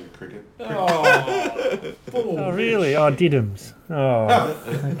fucking cricket. Oh, Oh, really? Oh, Diddums.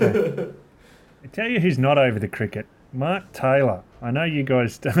 Oh, okay. I tell you who's not over the cricket. Mark Taylor. I know you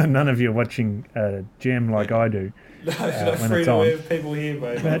guys, none of you are watching Gem like I do. No, when free it's to on. have people here,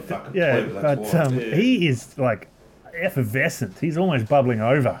 mate. But, fucking yeah, clue, that's but why. he is like effervescent. He's almost bubbling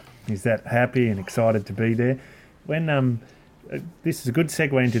over. He's that happy and excited to be there. When this is a good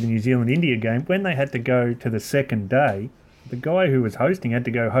segue into the New Zealand-India game. When they had to go to the second day, the guy who was hosting had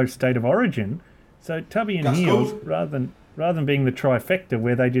to go host State of Origin. So Tubby and That's Heels, good. rather than being the trifecta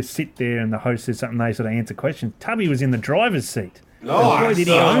where they just sit there and the host says something, they sort of answer questions, Tubby was in the driver's seat. Nice. Boy, did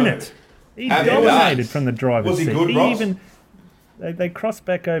he own it. He Happy dominated days. from the driver's Was he seat. good, Ross? They crossed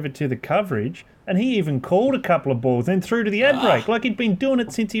back over to the coverage, and he even called a couple of balls, then threw to the ad break, like he'd been doing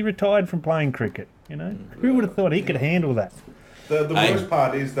it since he retired from playing cricket. You know, who would have thought he could handle that? The worst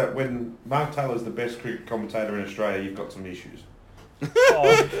part is that when Mark Taylor's the best cricket commentator in Australia, you've got some issues.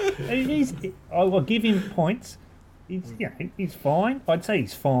 I'll give him points. He's fine. I'd say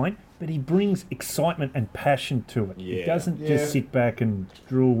he's fine, but he brings excitement and passion to it. He doesn't just sit back and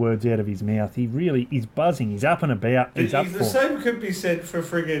drool words out of his mouth. He really is buzzing. He's up and about. He's up for The it. same could be said for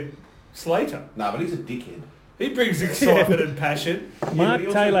friggin' Slater. No, but he's a dickhead. He brings excitement and passion. Mark but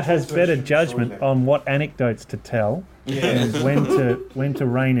he Taylor also has talks to better us judgment story on what anecdotes to tell and when to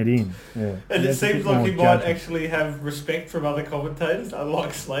rein it in. Yeah. And it There's a seems bit like more he might judgment. actually have respect from other commentators,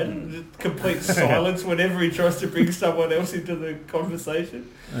 unlike Slater. Just complete silence whenever he tries to bring someone else into the conversation.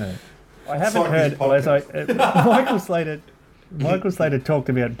 Yeah. I haven't like his heard. As Michael Slater talked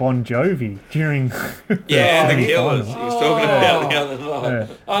about Bon Jovi during. Yeah, the the Killers. final. He was talking about the other night.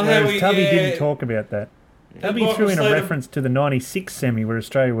 Yeah. Oh, Whereas how we- Tubby yeah. didn't talk about that. Tubby Michael threw in a Slater- reference to the '96 semi where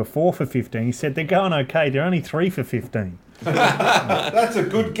Australia were 4 for 15. He said they're going okay. They're only 3 for 15. That's a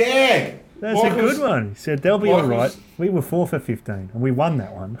good gag. That's a Michael's- good one. He said they'll be all Michael's- right. We were 4 for 15 and we won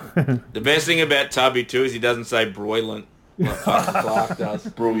that one. The best thing about Tubby too is he doesn't say broilant like fucking Clark does.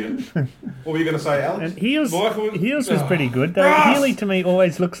 Brilliant. What were you going to say, Alex? And Heels was Oh. pretty good. Though Healy to me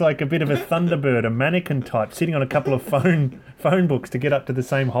always looks like a bit of a Thunderbird, a mannequin type, sitting on a couple of phone books to get up to the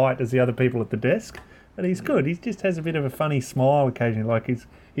same height as the other people at the desk. But he's good. He just has a bit of a funny smile occasionally, like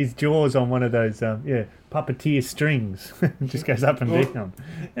his jaws on one of those puppeteer strings. Just goes up and down.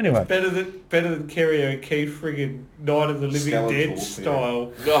 Anyway, Better than Kerry O'Keefe, friggin' Night of the Living Skeletal, Dead yeah.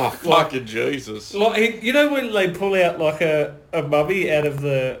 style. Oh, fucking Jesus. Like you know when they pull out like a mummy out of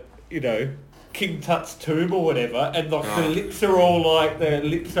the King Tut's tomb or whatever, and like the lips are all like the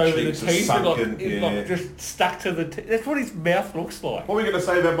lips over the Cheeks are teeth, and sunken, like just stuck to the teeth. That's what his mouth looks like. What were you going to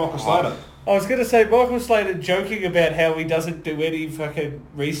say about Michael Slater? I was going to say Michael Slater joking about how he doesn't do any fucking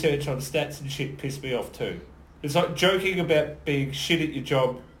research on stats and shit pissed me off too. It's like joking about being shit at your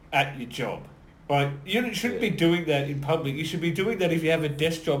job. Right? You shouldn't be doing that in public. You should be doing that if you have a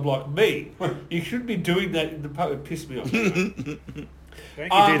desk job like me. You shouldn't be doing that in the public. It pissed me off. don't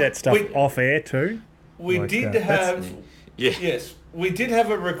you do that stuff off air too? We Like, did that's- have... Yeah. Yes. We did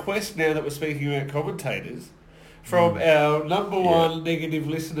have a request now that we're speaking about commentators from our number one negative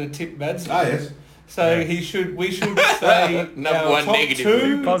listener, Tip Madsen. Ah, yes. So we should say Number our one top negative.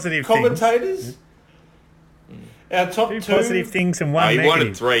 two Positive commentators. Our top Two two positive things and Oh, one he wanted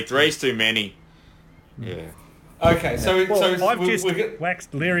negative. 3. 3's too many. Yeah. Okay, so I've just we're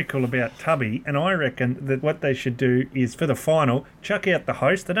waxed lyrical about Tubby, and I reckon that what they should do is, for the final, chuck out the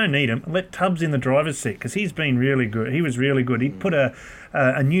host. They don't need him. Let Tubbs in the driver's seat, because he's been really good. He was really good. He put a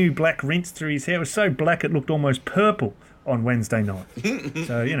new black rinse through his hair. It was so black it looked almost purple. on Wednesday night.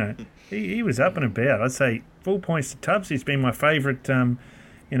 So, he was up and about. I'd say full points to Tubbs. He's been my favourite,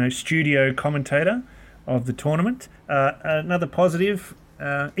 studio commentator of the tournament. Another positive,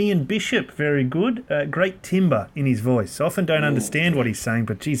 Ian Bishop, very good. Great timbre in his voice. I often don't understand what he's saying,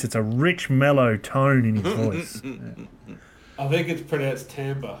 but geez, it's a rich, mellow tone in his voice. I think it's pronounced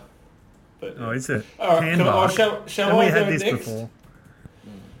timbre. But, oh, is it? All right, shall I go next? Before.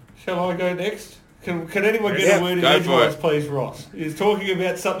 Shall I go next? Can anyone get a word in edgewise, please, Ross? He's talking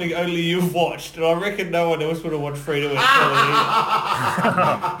about something only you've watched, and I reckon no one else would have watched Frito and Kelly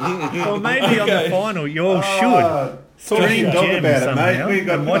either. Well, maybe on the final you all should. Stream Gem somehow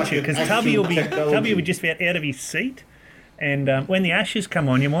and watch it, because Tubby will be just about out of his seat. And when the Ashes come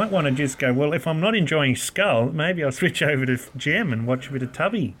on, you might want to just go, well, if I'm not enjoying Skull, maybe I'll switch over to Gem and watch a bit of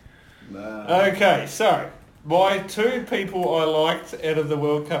Tubby. Okay, so my two people I liked out of the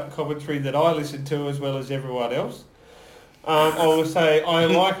World Cup commentary that I listened to as well as everyone else. I will say I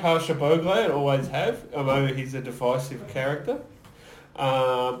like Harsha Bhogle, I always have. I know he's a divisive character.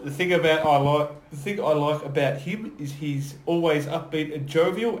 The thing I like about him is he's always upbeat and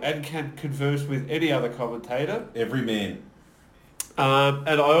jovial and can converse with any other commentator. Every man. And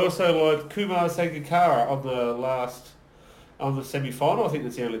I also liked Kumar Sangakkara on the semi-final. I think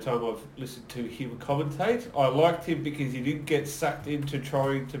that's the only time I've listened to him commentate. I liked him because he didn't get sucked into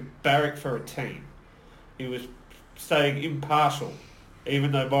trying to barrack for a team. He was staying impartial,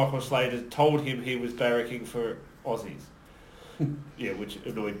 even though Michael Slater told him he was barracking for Aussies. Yeah, which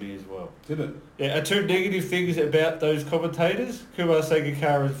annoyed me as well. Did it? Yeah, two negative things about those commentators. Kumar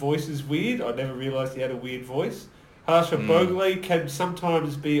Sangakkara's voice is weird. I never realised he had a weird voice. Harsha Bhogle can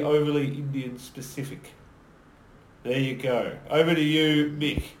sometimes be overly Indian specific. There you go. Over to you,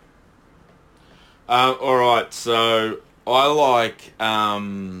 Mick. All right, so I like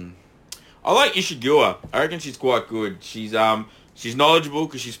Ishigua. I reckon she's quite good. She's knowledgeable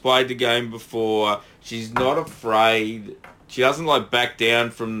because she's played the game before. She's not afraid. She doesn't back down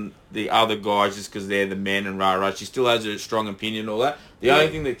from the other guys just because they're the men and rah. She still has a strong opinion and all that. The only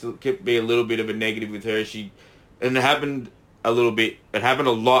thing that could be a little bit of a negative with her, it happened a little bit. It happened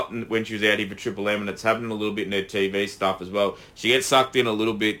a lot when she was out here for Triple M, and it's happening a little bit in her TV stuff as well. She gets sucked in a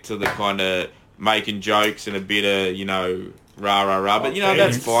little bit to the kind of making jokes and a bit of, rah. But,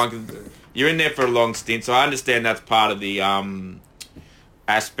 that's fine because you're in there for a long stint, so I understand that's part of the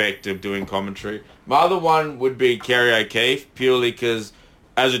aspect of doing commentary. My other one would be Kerry O'Keefe, purely because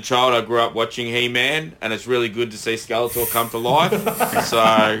as a child I grew up watching He-Man, and it's really good to see Skeletor come to life.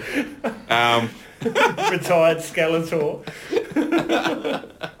 So, retired Skeletor.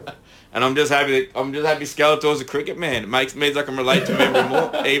 And I'm just happy Skeletor's a cricket man. It means I can relate to him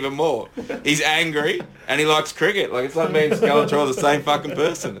even more. He's angry and he likes cricket. It's like me and Skeletor are the same fucking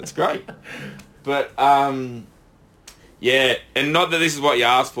person. It's great. But yeah, and not that this is what you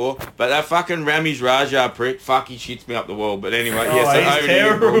asked for, but that fucking Ramesh Raja prick, he shits me up the wall. But anyway, he's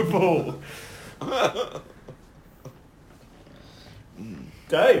terrible.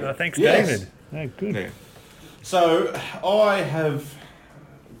 Dave. Thanks, David. Oh, good. Yeah. So I have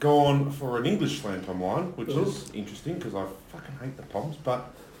gone for an English slant on mine, which is interesting because I fucking hate the Poms. But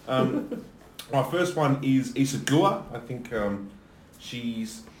my first one is Ishigua. I think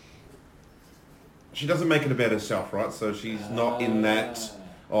she doesn't make it about herself, right? So she's not in that,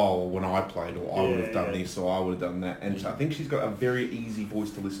 when I played, or I would have done this, or I would have done that. And I think she's got a very easy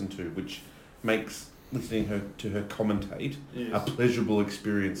voice to listen to, which makes listening to her commentate a pleasurable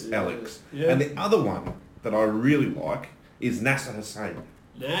experience, Alex. Yeah. And the other one that I really like is Nasser Hussain.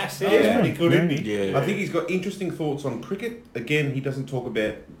 Nasser is pretty good, isn't he? Yeah. I think he's got interesting thoughts on cricket. Again, he doesn't talk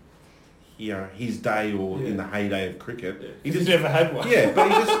about his day or in the heyday of cricket. Yeah. He just never had one. Yeah,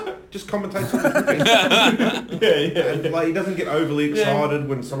 but he just commentates on the cricket. Yeah. He doesn't get overly excited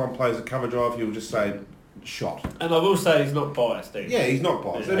when someone plays a cover drive. He'll just say, shot. And I will say he's not biased either. Yeah, he's not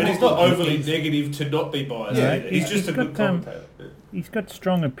biased. And he's not overly negative to not be biased either. He's just a good commentator. He's got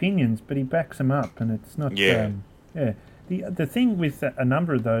strong opinions, but he backs them up, and it's not... The thing with a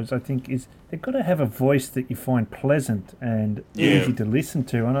number of those, I think, is they've got to have a voice that you find pleasant and easy to listen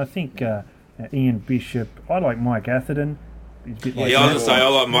to. And I think Ian Bishop, I like Mike Atherton. He's a bit like I was going to say, I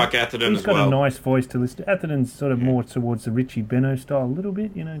like Mike Atherton as well. He's got a nice voice to listen to. Atherton's sort of more towards the Richie Benno style a little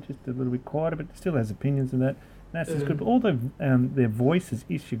bit, just a little bit quieter, but still has opinions and that. Nasser's good. But all their voices,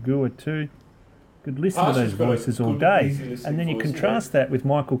 Ishigua too, could listen to those voices all day. And then you contrast that with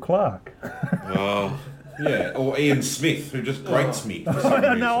Michael Clark. Yeah, or Ian Smith, who just grates me. No,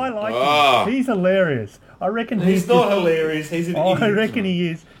 I like him. He's hilarious. I reckon he's not hilarious. He's an idiot. I reckon he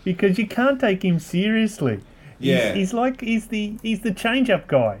is, because you can't take him seriously. Yeah. He's the change-up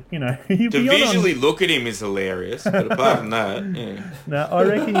guy, you know. To visually look at him is hilarious, but apart from that, No, I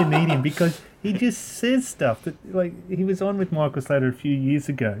reckon you need him because he just says stuff that, like, he was on with Michael Slater a few years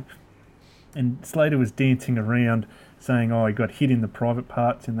ago, and Slater was dancing around saying, "Oh, he got hit in the private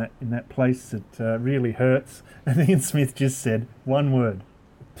parts in that place that really hurts," and Ian Smith just said one word: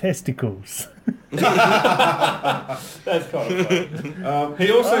 testicles. That's kind of funny.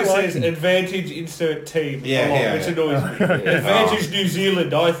 He also says advantage insert team which annoys me. Advantage New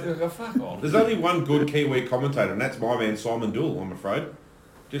Zealand. I think, fuck off. There's only one good Kiwi commentator, and that's my man Simon Doull, I'm afraid.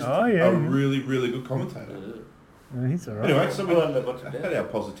 Just a really, really good commentator. He's all right. Anyway, so we had our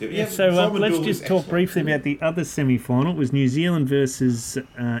positivity. Yeah, so let's just talk briefly about the other semi-final. It was New Zealand versus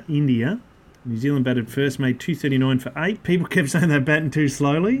India. New Zealand batted first, made 239 for 8. People kept saying they're batting too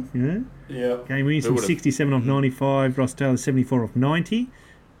slowly. Yeah. Game Williamson 67 off 95. Ross Taylor 74 off 90.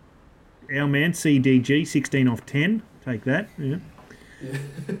 Our man CDG 16 off 10. Take that. Yeah.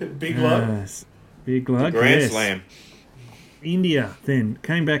 Big lug. Big lug. Grand slam. India then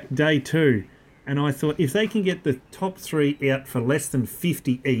came back day 2, and I thought if they can get the top 3 out for less than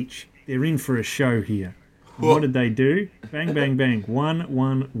 50 each, they're in for a show here. What did they do? Bang, bang, bang.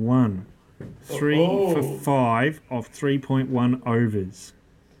 1-1-1. 3 for 5 off 3.1 overs.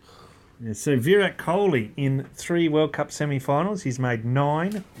 Yeah, so Virat Kohli in 3 World Cup semi-finals, he's made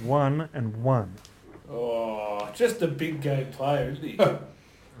 9, 1 and 1. Oh, just a big game player, isn't he?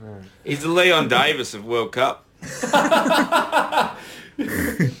 He's the Leon Davis of World Cup.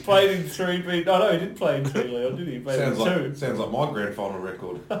 Played in 3, he didn't play in 3, Leon, did he? Played sounds like my grand final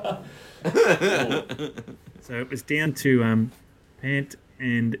record. So it was down to Pant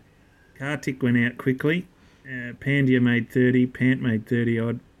and Kartik went out quickly. Pandya made 30, Pant made 30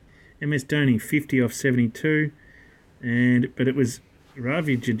 odd. MS Dhoni 50 off 72, but it was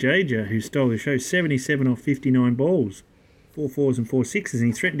Ravi Jadeja who stole the show, 77 off 59 balls, 4 4s and 4 6s, and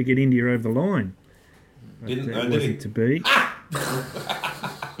he threatened to get India over the line. Wasn't to be.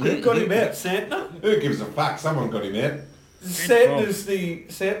 Who got him out? Santner? Who gives a fuck? Someone got him out. Santner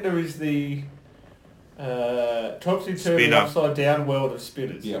is the topsy-turvy upside down world of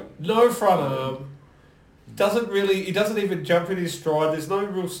spinners. Yep. No front arm. He doesn't even jump in his stride. There's no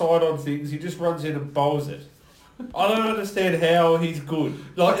real side on things. He just runs in and bowls it. I don't understand how he's good.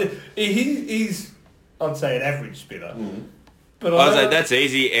 Like he's I'd say an average spinner. But I was like, that's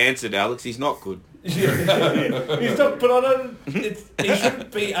easy answered, Alex. He's not good. Yeah. He's not, but I don't. He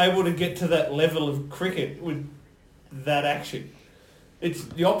shouldn't be able to get to that level of cricket with that action. It's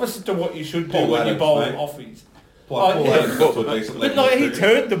the opposite to what you should do when you bowl offies. But he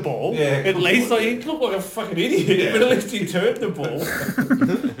turned the ball. Yeah, at least he looked like a fucking idiot, but at least he turned the ball.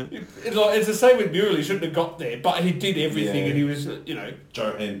 It's the same with Newell. He shouldn't have got there, but he did everything, and he was,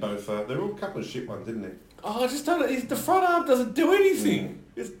 Johan both. They were all a couple of shit ones, didn't they? Oh, I just don't. The front arm doesn't do anything.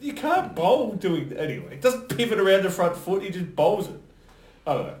 You can't bowl doing anyway. It doesn't pivot around the front foot. He just bowls it.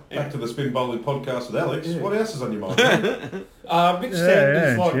 I don't know. Back to the spin bowling podcast with Alex. Yeah. What else is on your mind? Mitch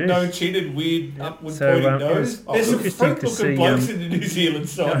Santner's no chin and weird upward pointing nose. There's some freak looking blokes in the New Zealand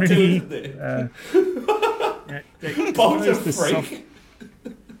side too, isn't there? Both are freak.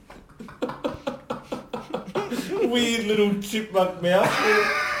 Weird little chipmunk mouth.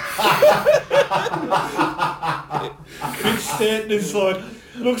 Mitch Santner's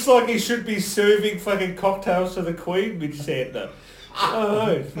looks like he should be serving fucking cocktails to the Queen, Mitch Santner.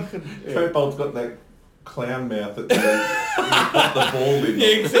 Oh, fucking... Trent Bolt's got that clown mouth that you put the ball in. Yeah,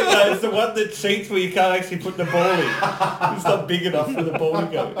 except it's the one that cheats where you can't actually put the ball in. It's not big enough for the ball to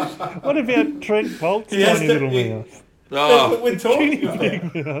go. What about Trent Bolt's tiny little mouth? That's what we're talking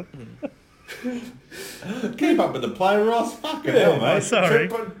about. Keep up with the play, Ross. Fucking hell, mate. Sorry.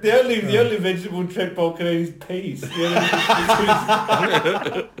 The only vegetable Trent Bolt can eat is peas.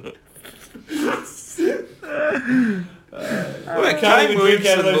 Can't even drink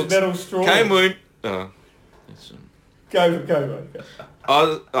out of those metal straws. Go.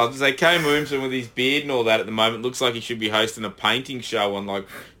 I was to say, Kane Williamson with his beard and all that at the moment looks like he should be hosting a painting show on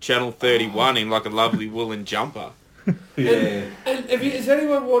Channel 31 in a lovely woolen jumper. Yeah. And has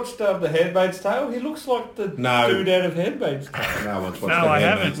anyone watched The Handmaid's Tale? He looks like the dude out of Handmaid's Tale. No one's watched No, I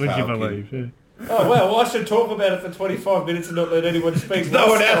haven't, would you believe? Yeah. Oh, well, I should talk about it for 25 minutes and not let anyone speak. No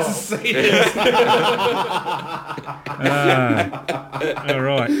one else has seen it. All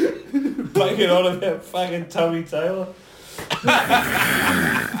right. Banging on about fucking Tommy Taylor. So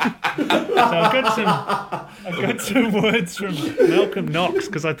I've got some words from Malcolm Knox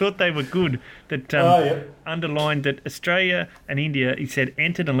because I thought they were good that underlined that Australia and India, he said,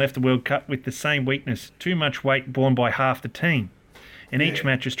 entered and left the World Cup with the same weakness, too much weight borne by half the team. In each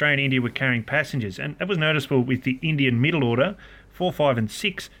match, Australia and India were carrying passengers, and that was noticeable with the Indian middle order, 4, 5 and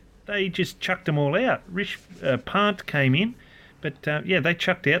 6. They just chucked them all out. Rish Pant came in, but they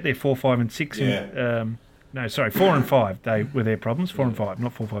chucked out their 4, 5 and 6. Yeah. 4 and 5. They were their problems. 4 and 5,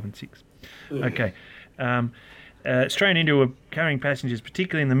 not 4, 5 and 6. Okay. Australia and India were carrying passengers,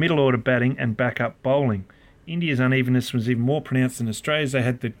 particularly in the middle order batting and backup bowling. India's unevenness was even more pronounced than Australia's. They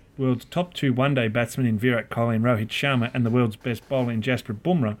had the world's top 2 one-day batsmen in Virat Kohli and Rohit Sharma, and the world's best bowler in Jasprit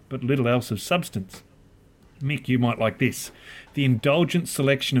Bumrah, but little else of substance. Mick, you might like this. The indulgent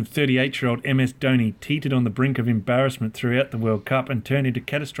selection of 38-year-old MS Dhoni teetered on the brink of embarrassment throughout the World Cup and turned into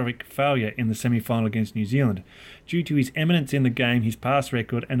catastrophic failure in the semi-final against New Zealand. Due to his eminence in the game, his past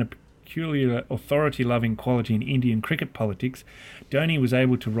record, and a peculiar authority-loving quality in Indian cricket politics, Dhoni was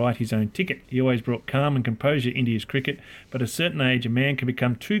able to write his own ticket. He always brought calm and composure to India's cricket, but at a certain age, a man can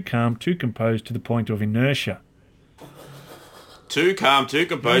become too calm, too composed to the point of inertia. Too calm, too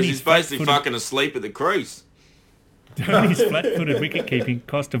composed. He's basically fucking asleep at the crease. Dhoni's flat-footed wicket-keeping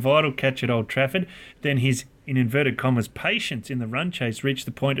cost a vital catch at Old Trafford. Then his, in inverted commas, patience in the run chase reached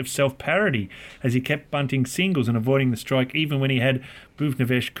the point of self-parody as he kept bunting singles and avoiding the strike even when he had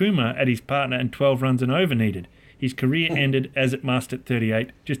Bhuvnesh Kumar at his partner and 12 runs and over needed. His career ended as it must at 38,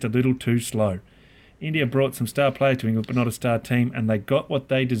 just a little too slow. India brought some star players to England, but not a star team, and they got what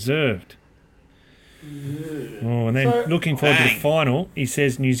they deserved. Oh, and then looking forward to the final, he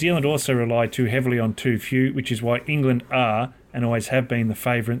says New Zealand also rely too heavily on too few, which is why England are and always have been the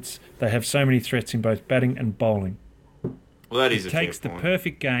favourites. They have so many threats in both batting and bowling. Well, that is it takes the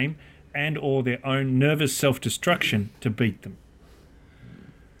perfect game and or their own nervous self-destruction to beat them.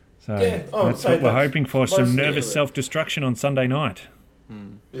 So that's what we're hoping for, some nervous self-destruction on Sunday night.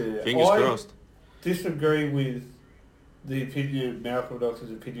 Fingers crossed. Disagree with the opinion, Malcolm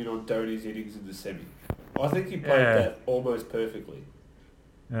Doctor's opinion on Dhoni's innings in the semi. I think he played that almost perfectly.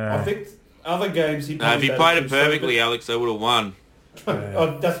 I think other games he played if he played it perfectly, Alex, they would have won.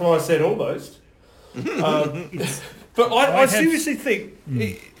 That's why I said almost. But I seriously think,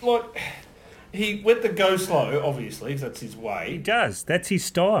 he went to go slow, obviously, because that's his way. He does. That's his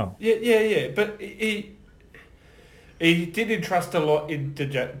style. Yeah. But he did entrust a lot in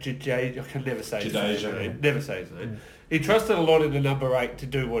Jadeja. I can never say his name. Never say his name. He trusted a lot in the number 8 to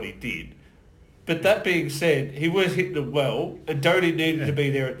do what he did. But that being said, he was hitting them well, and Dhoni needed to be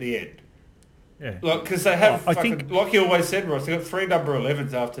there at the end. Yeah. Because they have, like you always said, Ross, they got 3 number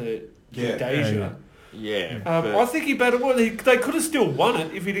 11s after Jadeja. I think he batted well. They could have still won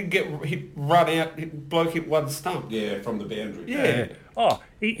it if he didn't get run out, bloke hit one stump. Yeah, from the boundary. Yeah. Oh,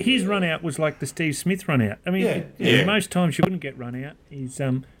 his run out was like the Steve Smith run out. I mean, most times you wouldn't get run out. He's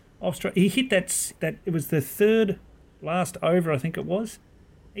he hit that. It was the third last over, I think it was.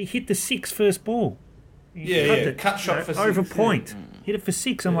 He hit the 6 first ball. Cut shot for 6. Over point. Hit it for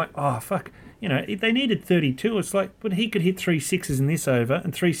 6. I'm like, oh fuck. You know, they needed 32. It's like, but he could hit 3 6s in this over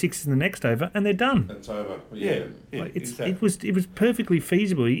and 3 6s in the next over, and they're done. It's over. It was perfectly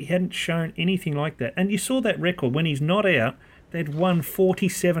feasible. He hadn't shown anything like that, and you saw that record when he's not out. They'd won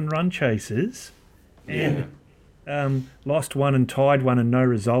 47 run chases, and lost 1 and tied 1 and no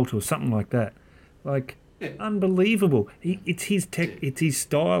result or something like that. Unbelievable. It's his it's his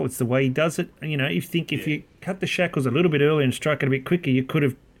style. It's the way he does it. You know, if you cut the shackles a little bit earlier and struck it a bit quicker, you could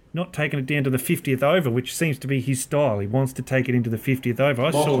have not taken it down to the 50th over, which seems to be his style. He wants to take it into the 50th over.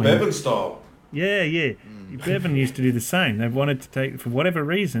 Michael Bevan style. Yeah. Bevan used to do the same. They wanted to take, for whatever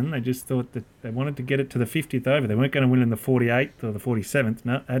reason, they just thought that they wanted to get it to the 50th over. They weren't going to win in the 48th or the 47th.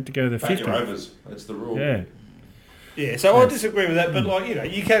 No, they had to go to the 50th. Overs. That's the rule. Yeah, so I disagree with that, but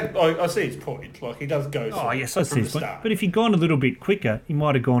you can. I see his point. He does go. Oh yes, I see his point. But if he'd gone a little bit quicker, he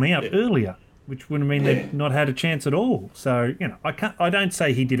might have gone out earlier, which would have mean they'd not had a chance at all. So I don't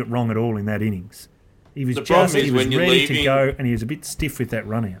say he did it wrong at all in that innings. He was ready to go, and he was a bit stiff with that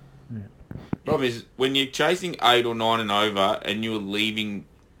run out. Problem is when you're chasing 8 or 9 and over, and you're leaving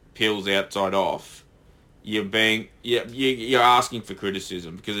pills outside off, you're asking for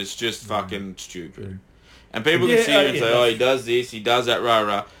criticism because it's just fucking stupid. And people can sit here and say, he does this, he does that,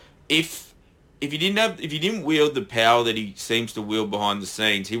 rah. If you didn't wield the power that he seems to wield behind the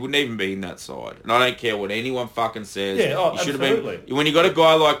scenes, he wouldn't even be in that side. And I don't care what anyone fucking says. Yeah, he should have been. When you got a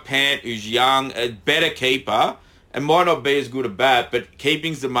guy like Pant who's young, a better keeper, and might not be as good a bat, but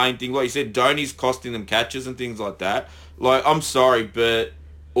keeping's the main thing. Like you said, Dhoni's costing them catches and things like that. I'm sorry, but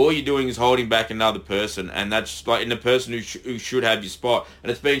all you're doing is holding back another person, and that's in the person who should have your spot.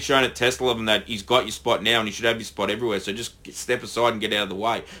 And it's been shown at Tesla of him that he's got your spot now, and he should have your spot everywhere. So just step aside and get out of the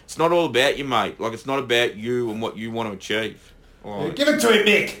way. It's not all about you, mate. It's not about you and what you want to achieve. Give it to him,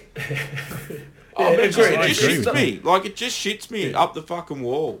 Mick. It just shits me. Like, it just shits me up the fucking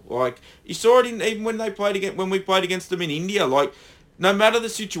wall. Like, you saw it even when we played against them in India. Like, no matter the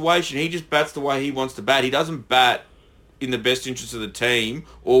situation, he just bats the way he wants to bat. He doesn't bat in the best interest of the team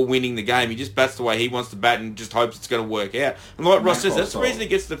or winning the game. He just bats the way he wants to bat and just hopes it's going to work out. And like Ross says, that's the reason he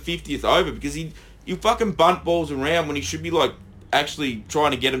gets the 50th over, because you fucking bunt balls around when he should be, like, actually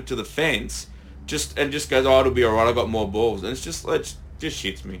trying to get him to the fence, just goes, oh, it'll be all right, I got more balls. And it just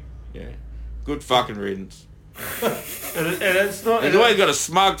shits me. Yeah. Good fucking riddance. and it's not. He's always got a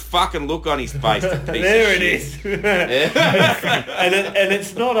smug fucking look on his face. There it is. and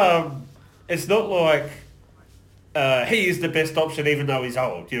it's not. It's not like he is the best option, even though he's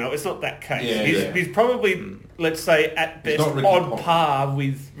old. You know, it's not that case. He's probably, let's say, at best on par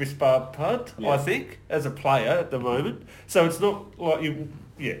with Rispar Punt. I think, as a player at the moment. So it's not like you.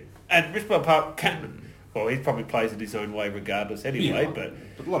 Yeah, and Rispar Punt can. Well, he probably plays in his own way regardless anyway, but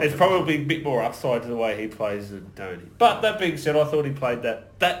there's probably a bit more upside to the way he plays than Dhoni. But that being said, I thought he played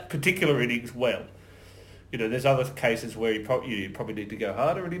that particular innings well. You know, there's other cases where you probably need to go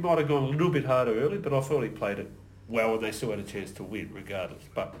harder, and he might have gone a little bit harder early, but I thought he played it well, and they still had a chance to win regardless.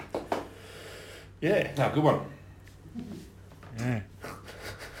 But, yeah. No, good one. Yeah.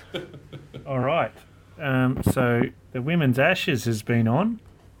 All right. So the Women's Ashes has been on.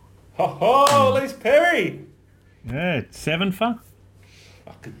 Ho, Elise Perry! Yeah, 7 for.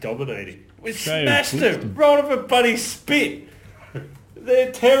 Fucking dominating. We smashed them right off a buddy spit.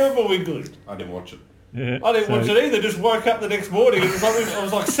 They're terrible, England. I didn't watch it. Yeah, I didn't watch it either. Just woke up the next morning and I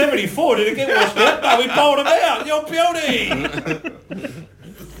was like 74. Did it get washed out? No, we bowled them out. Your beauty.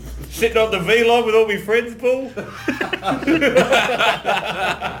 Sitting on the V line with all my friends, Paul.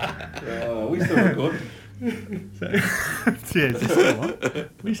 We still record.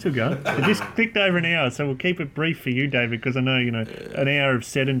 We still go. It just clicked over an hour, so we'll keep it brief for you, David, because I know an hour of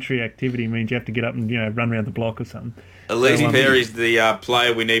sedentary activity means you have to get up and run around the block or something. Elise Perry's the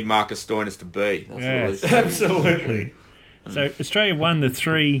player we need Marcus Stoinis to be. Yes. Absolutely. So Australia won the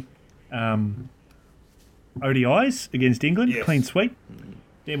 3 ODIs against England, clean sweep.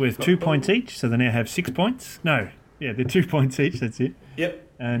 They're worth 2 points each, so they now have 6 points. No, they're 2 points each. That's it. Yep.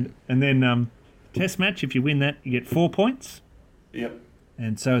 And then. Test match, if you win that, you get 4 points. Yep.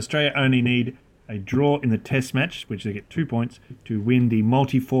 And so Australia only need a draw in the test match, which they get 2 points, to win the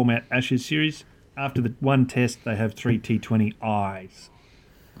multi-format Ashes series. After the one test, they have 3 T20Is.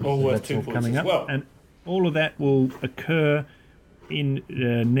 All worth 2 points coming as up. well. And all of that will occur in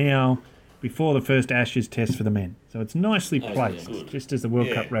now before the first Ashes test for the men. So it's nicely placed. Just as the World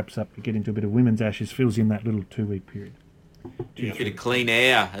Cup wraps up, to get into a bit of women's Ashes, fills in that little 2-week period. You get a clean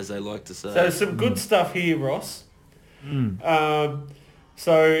air, as they like to say. So some good stuff here, Ross. So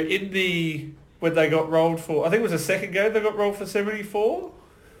when they got rolled for, I think it was the second game, they got rolled for 74.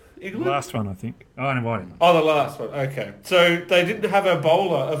 England? Last one, I think. Oh, no, I didn't. Oh, the last one. Okay. So they didn't have a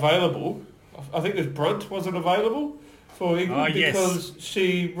bowler available. I think it was Brunt wasn't available for England because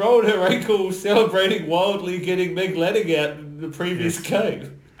she rolled her ankle celebrating wildly getting Meg Lanning out in the previous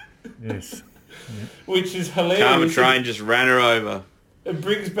game. Yes. Yeah. Which is hilarious. Karma Train just ran her over. It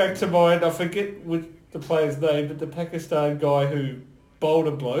brings back to mind, I forget which the player's name, but the Pakistan guy who bowled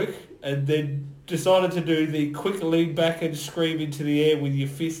a bloke and then decided to do the quick lean back and scream into the air with your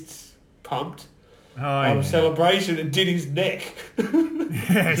fists pumped. Celebration and did his neck.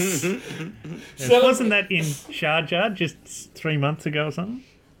 Yes. Wasn't that in Sharjah just 3 months ago or something?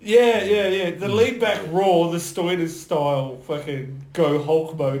 Yeah. The lean back raw, the Stoinis style fucking go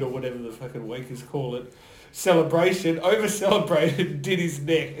Hulk mode or whatever the fucking wankers call it. Celebration, over-celebrated, did his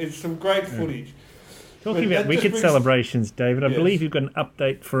neck. It's some great footage. Talking about wicket celebrations, David, I believe you've got an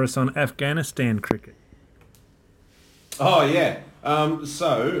update for us on Afghanistan cricket. Oh, yeah.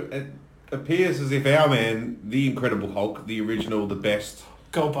 So it appears as if our man, the Incredible Hulk, the original, the best...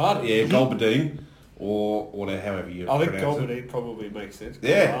 Gulbardine. Yeah, Gulbardine. Or however you I think pronounce Gulbardine probably makes sense.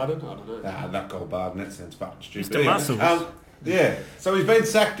 Yeah. Gulbardine, I don't know. Not Gulbardine, that sounds fucking stupid. Mr. Muscles. Yeah, so he's been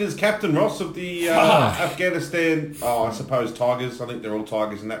sacked as Captain Ross of the Afghanistan, I suppose Tigers. I think they're all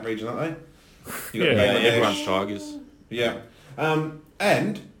Tigers in that region, aren't they? Everyone's Tigers. Yeah.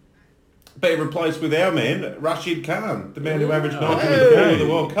 And being replaced with our man, Rashid Khan, the man who averaged 90 in the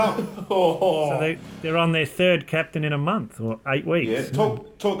World Cup. So they're on their 3rd captain in a month, or 8 weeks. Yeah,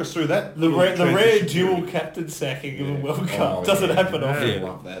 talk us through that. The rare dual captain sacking of a World Cup doesn't happen often. Yeah,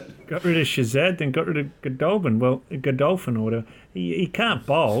 love that. Got rid of Shazad, then got rid of Godolphin. Well, Godolphin order. He can't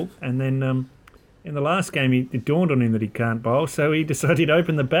bowl, and then in the last game it dawned on him that he can't bowl, so he decided he'd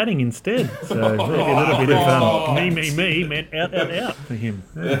open the batting instead. So maybe a little bit of me meant out for him.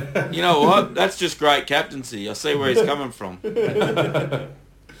 Yeah. You know what? That's just great captaincy. I see where he's coming from.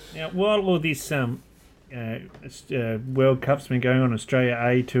 Now, while all this World Cup's been going on, Australia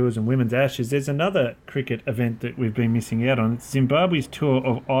A tours and Women's Ashes, there's another cricket event that we've been missing out on. It's Zimbabwe's tour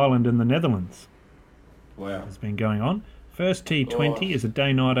of Ireland and the Netherlands. Wow. Has been going on. First T20 is a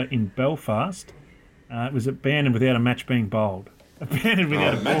day-nighter in Belfast. It was abandoned without a match being bowled. Abandoned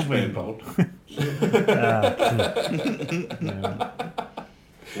without a match being bowled.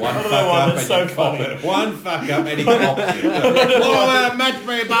 One fuck up and you cop it. One fuck up and he cops it. Oh, match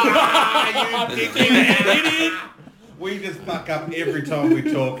me, you idiot! We just fuck up every time we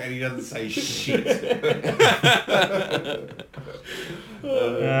talk and he doesn't say shit.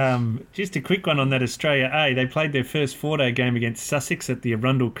 Just a quick one on that Australia A. They played their first 4-day game against Sussex at the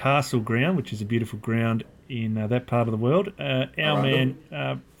Arundel Castle ground, which is a beautiful ground in that part of the world. Our man,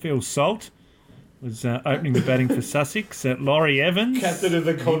 Phil Salt, was opening the batting for Sussex. Laurie Evans, captain of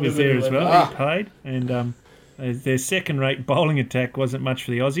the he was there as well. He played. And their second-rate bowling attack wasn't much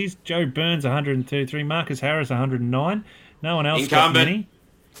for the Aussies. Joe Burns, 133. Marcus Harris, 109. No one else got many,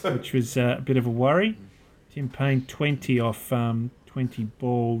 which was a bit of a worry. Tim Payne, 20 off 20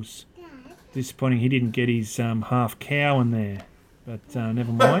 balls. Disappointing he didn't get his half cow in there, but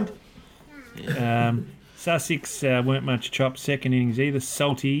never mind. Sussex weren't much chop second innings either.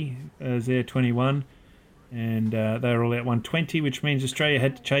 Salty was there, 21, and they were all out 120, which means Australia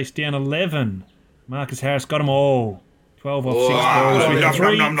had to chase down 11. Marcus Harris got them all. 12 off 6 balls with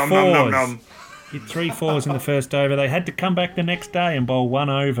 3 fours. Hit 3 fours in the first over. They had to come back the next day and bowl 1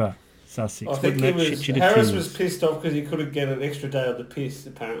 over. Sussex. I think Harris was pissed off because he couldn't get an extra day on the piss,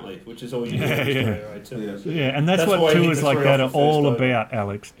 apparently, which is all you need. Yeah, and that's what tours like that are all about,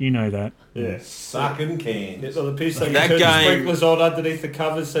 Alex. You know that. Yeah. Sucking cans. It's on the piss, so you turn the sprinklers on underneath the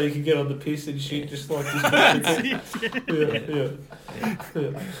covers so you can get on the piss and shit, just like this.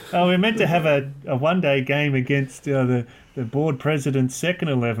 Oh, we're meant to have a one-day game against the board president's second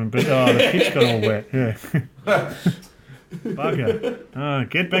 11, but the pitch got all wet. Yeah. Bugger. Oh,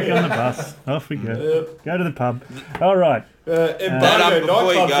 get back on the bus. Off we go. Go to the pub. All right. Embargo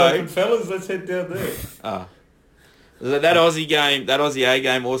nightclub's open, fellas. Let's head down there. That Aussie A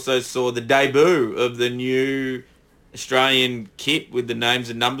game also saw the debut of the new Australian kit with the names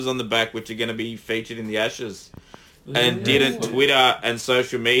and numbers on the back, which are going to be featured in the Ashes. And didn't Twitter and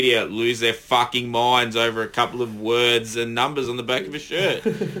social media lose their fucking minds over a couple of words and numbers on the back of a shirt?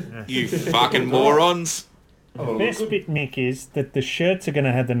 You fucking morons. The best bit, Nick, is that the shirts are going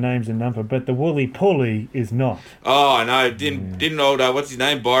to have the names and number, but the woolly pulley is not. Oh, I know. Didn't old what's his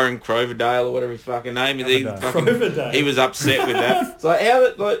name, Byron Croverdale or whatever his fucking name is. He was upset with that.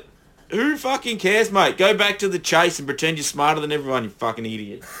 So who fucking cares, mate? Go back to the chase and pretend you're smarter than everyone, you fucking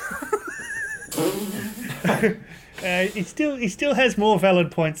idiot. He still has more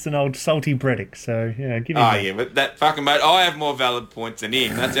valid points than old Salty Breddick, so give him that. Yeah, but that fucking mate, I have more valid points than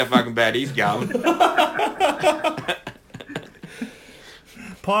him. That's how fucking bad he's going.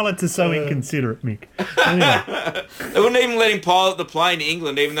 Pilots are so inconsiderate, Mick. Anyway. They wouldn't even let him pilot the plane to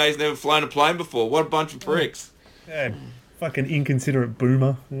England, even though he's never flown a plane before. What a bunch of pricks. Yeah, fucking inconsiderate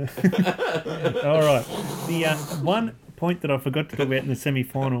boomer. All right. The one point that I forgot to talk about in the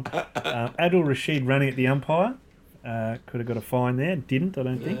semi-final, Adil Rashid running at the umpire. Could have got a fine there. Didn't, I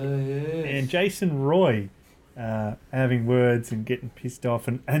don't think. And Jason Roy having words and getting pissed off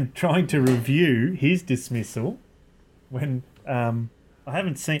and trying to review his dismissal when I've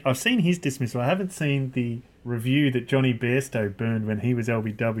seen his dismissal. I haven't seen the review that Johnny Bairstow burned when he was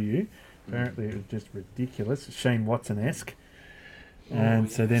LBW. Apparently it was just ridiculous, Shane Watson-esque.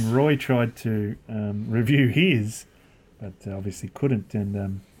 And so then Roy tried to review his, but obviously couldn't.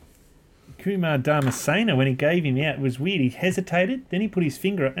 And Kumar Dharmasena, when he gave him out, it was weird. He hesitated, then he put his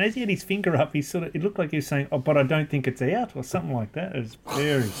finger up, and as he had his finger up, it looked like he was saying, "Oh, but I don't think it's out," or something like that. It was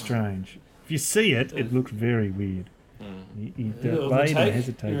very strange. If you see it, it looks very weird. He delayed and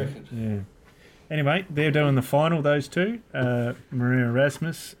hesitated. Yeah. Anyway, they're doing the final, those two, Maria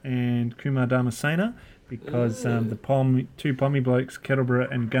Erasmus and Kumar Dharmasena, because the two Pommy blokes,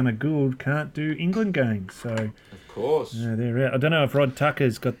 Kettleborough and Gunnar Gould, can't do England games. So, of course, they're out. I don't know if Rod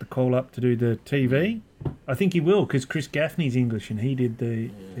Tucker's got the call up to do the TV. I think he will, because Chris Gaffney's English and he did the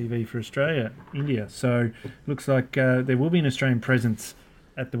TV for Australia, India. So, looks like there will be an Australian presence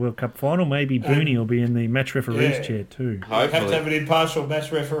at the World Cup final. Maybe Booney will be in the match referee's chair too. Hopefully. You have to have an impartial match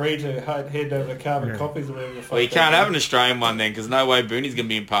referee to hand over carbon copies or whatever the fuck. Well, you can't have an Australian one then, because no way Booney's going to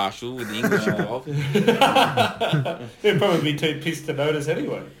be impartial with the English involved. He'd probably be too pissed to notice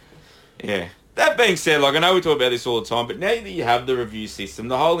anyway. Yeah. That being said, I know we talk about this all the time, but now that you have the review system,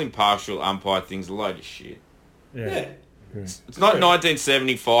 the whole impartial umpire thing's a load of shit. Yeah. It's not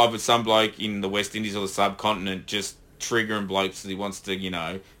 1975 with some bloke in the West Indies or the subcontinent just triggering blokes because he wants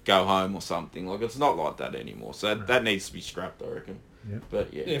to, go home or something. Like, it's not like that anymore. So that needs to be scrapped, I reckon. Yep.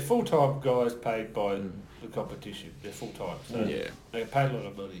 But yeah. They're full-time guys paid by the competition. They're full-time. So Yeah. they pay a lot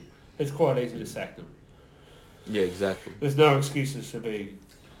of money. It's quite easy to sack them. Yeah, exactly. There's no excuses for being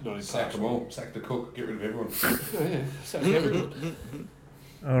not impartial. Sack them all. Sack the cook. Get rid of everyone. Oh, yeah, sack everyone.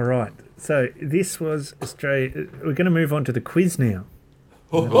 All right. So this was Australia. We're going to move on to the quiz now.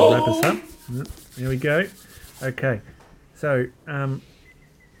 Oh, Wrap us up. Yep, there we go. Okay. So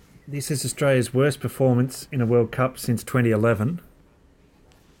this is Australia's worst performance in a World Cup since 2011.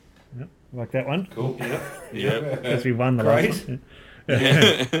 Yep, like that one? Cool. Yeah. Because we won the Great. last one.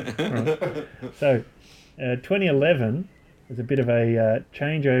 Right. So 2011 was a bit of a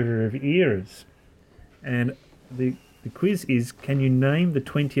changeover of eras. And the quiz is, can you name the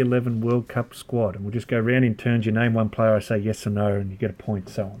 2011 World Cup squad? And we'll just go round in turns. You name one player, I say yes or no, and you get a point,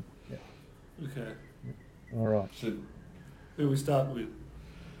 so on. Okay. All right. So, Who we start with?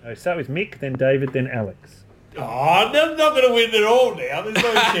 So start with Mick, then David, then Alex. Oh, I'm not going to win it all now. There's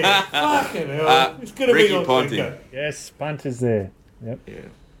no chance. Fucking hell. It's going to Ricky be on Ponting. okay. Yes, Punter's there. Yep. Yeah.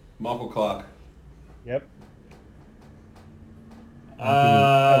 Michael Clark. Yep.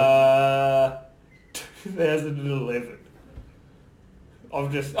 2011.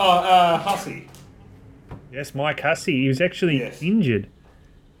 I'm just... Hussey. Yes, Mike Hussey. He was actually Yes. injured.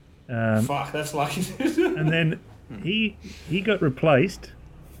 Fuck, that's lucky. And then he got replaced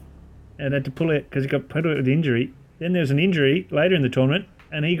and had to pull it because he got put out with injury. Then there was an injury later in the tournament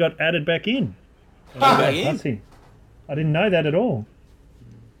and he got added back in. Back in? Hussey. I didn't know that at all.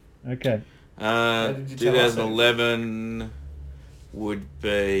 Okay. did you tell us 2011 would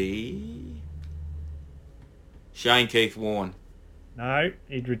be Shane Keith Warren. No,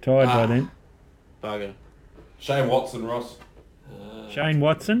 he'd retired by then. Bugger. Shane Watson, Ross. Shane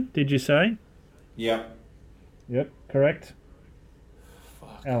Watson, did you say? Yep. Yep, correct.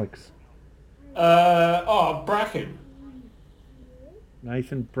 Fuck. Alex. Bracken.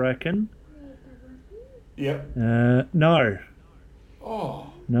 Nathan Bracken. Yep. No. Oh.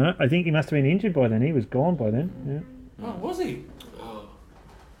 No, I think he must have been injured by then. He was gone by then. Yeah. Oh, was he? Oh.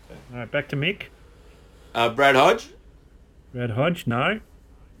 All right, back to Mick. Brad Hodge. Brad Hodge, no.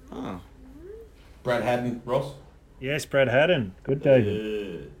 Oh. Brad Haddon, Ross. Yes, Brad Haddon. Good,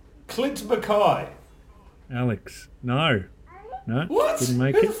 David. Clint Mackay. Alex, no. No, What? didn't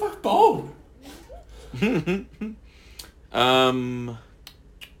make Who it. the fuck bowled?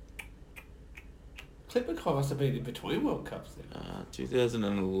 Clint Mackay must have been in between World Cups then.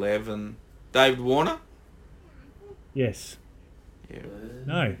 2011. David Warner. Yes. Yeah.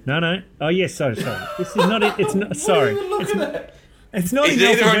 No. Oh, yes, sorry. This is not it. It's not, sorry. What are you looking at? It's not He's in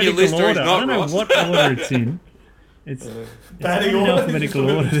either on your alphabetical list or he's order. not, I don't know Ross. what order it's in. It's not Batting in order? alphabetical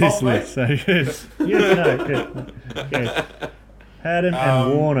Just order, look at the this top, list. So, yes. Haddon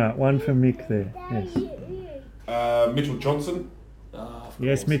and Warner. One for Mick there. Yes. Mitchell Johnson. Of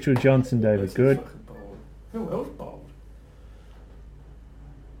Yes, course. Mitchell Johnson, David. That's Good. fucking bold. Who else bowled?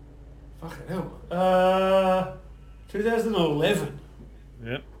 Fucking hell. 2011.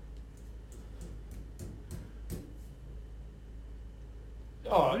 Yep.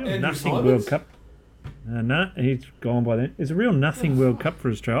 Oh, Real Andrew nothing Simons? World Cup. No, he's gone by then. It's a real nothing World Cup for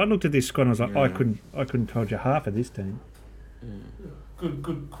Australia. I looked at this squad and I was like, I couldn't told you half of this team.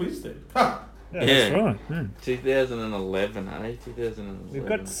 Good quiz then. Yeah, Yeah. that's right. Yeah. 2011, eh? 2011. We've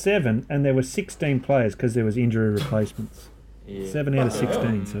got 7, and there were 16 players because there was injury replacements. Yeah. 7 out of Fucking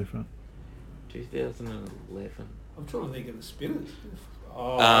 16 so far. 2011. I'm trying to think of the spinners.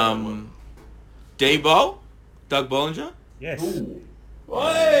 Oh, Debo, Doug Bollinger. Yes, Ooh.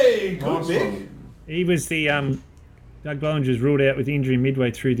 Hey, good Nice Mick. one. he was the Doug Bollinger's ruled out with injury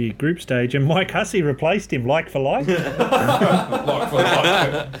midway through the group stage, and Mike Hussey replaced him like for like. Like for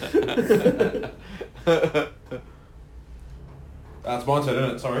like. That's my turn,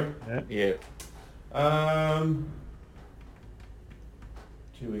 isn't it? Sorry. Yeah.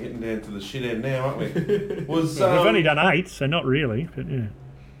 Gee, we're getting down to the shit end now, aren't we? Was We've only done 8, so not really, but yeah.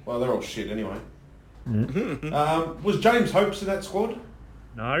 well, they're all shit anyway. Was James Hopes in that squad?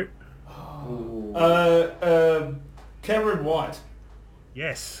 No. Cameron White.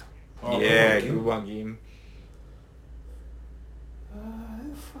 Yes. Oh, Yeah, come on, good one, Kim. Who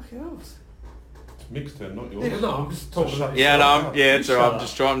the fuck else? It's Mick's turn, not yours. Yeah, no, I'm just talking about Yeah, no, it's Shut alright.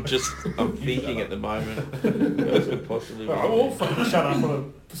 up. I'm thinking at the moment. Who else could possibly be? I will fucking shut up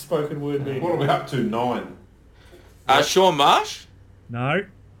on a spoken word meeting. What are we up to? 9. Sean Marsh. No.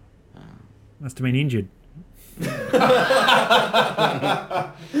 Must have been injured.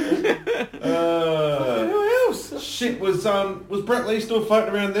 Who else? Shit, was Brett Lee still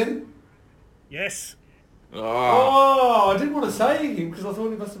floating around then? Yes. Oh, I didn't want to say him because I thought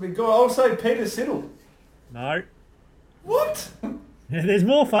he must have been gone. I'll say Peter Siddle. No. What? Yeah, there's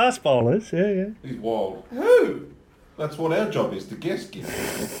more fast bowlers. Yeah. He's wild. Who? That's what our job is, to guess.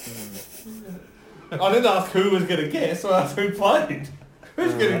 I didn't ask who was going to guess, I asked who played.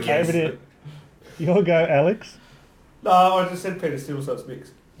 Who's going to guess? Over to your go, Alex. No, I just said Peter Siddle, so it's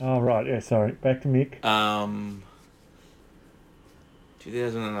mixed. Oh, right. Yeah, sorry. Back to Mick.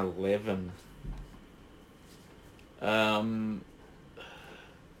 2011. I'm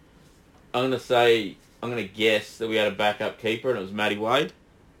gonna guess that we had a backup keeper and it was Matty Wade.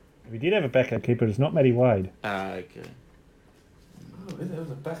 We did have a backup keeper. It's not Matty Wade. Okay. Oh, there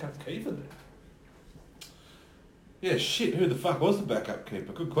was a backup keeper there. Yeah, shit, who the fuck was the backup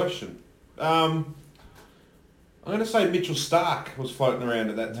keeper? Good question. I'm going to say Mitchell Stark was floating around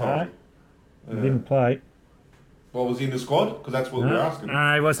at that time. No, he didn't play. Well, was he in the squad? Because that's what we were asking.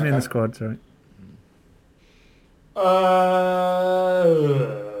 No, he wasn't in the squad, sorry.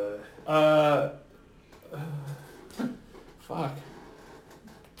 Fuck.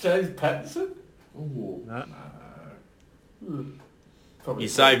 James Pattinson? Ooh. No. Probably You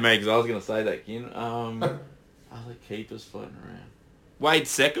saved me because I was going to say that again. Other keepers floating around. Wade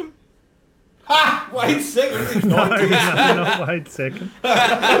Seckham? Ha! Wait second. No, not Wade second.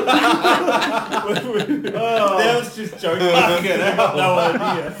 That was just joking. I have no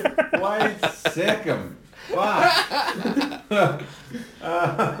idea. Wade Seckham. Fuck.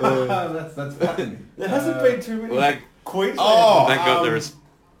 That's fucking... There hasn't been too many Queensland. Thank God there is.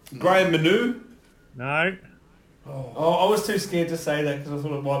 Graham Manu? No. Oh, I was too scared to say that because I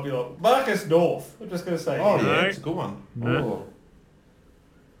thought it might be like Marcus North. I'm just going to say. Oh, No. yeah, it's a good one. No. Oh.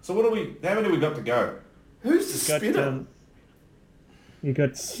 So how many we got to go? Who's the Got, spinner? you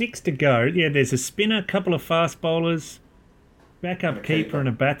got 6 to go. Yeah, there's a spinner, a couple of fast bowlers, backup And a keeper, keeper. and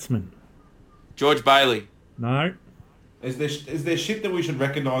a batsman. George Bailey. No. Is there shit that we should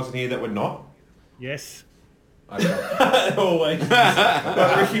recognise in here that we're not? Yes. Okay. Always.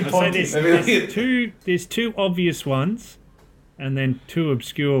 Like Ricky So Ponting. there's two obvious ones, and then 2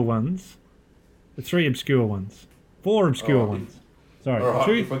 obscure ones. 3 obscure ones. 4 obscure ones. Sorry, All right,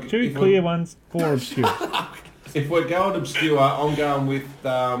 two if we- clear ones, 4 obscure. If we're going obscure, I'm going with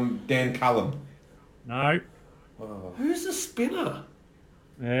Dan Cullen. No. Who's the spinner?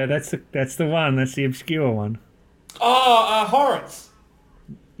 Yeah, that's the one. That's the obscure one. Oh, Horace.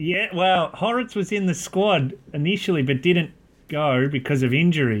 Yeah, well, Horace was in the squad initially, but didn't go because of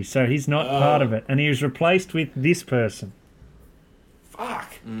injury, so he's not part of it, and he was replaced with this person.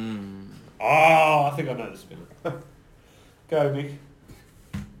 Fuck. Oh, I think I know the spinner. Go, Mick.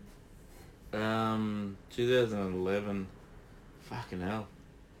 2011. Fucking hell.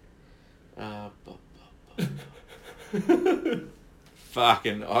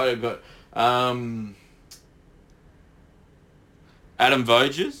 Fucking, I got Adam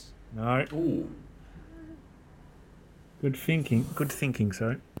Voges. No. Ooh. Good thinking,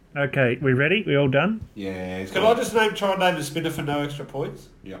 sorry. Okay, we ready? We all done? Yeah. Can I just try and name the spinner for no extra points?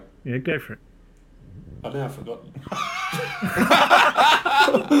 Yeah. Yeah, go for it. I've now forgotten.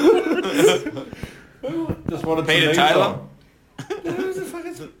 Just wanted Peter some Taylor? Who's the fuck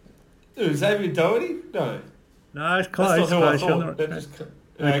is Xavier Doherty? No. No, it's That's close. not who I close. You're thought. not- That just...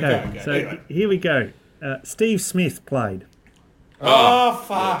 Okay, so Anyway. here we go. Steve Smith played. Oh,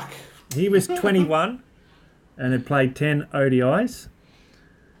 fuck. He was 21 and had played 10 ODIs.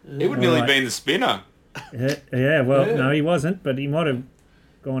 He would nearly Alright. been the spinner. Yeah, no, he wasn't, but he might have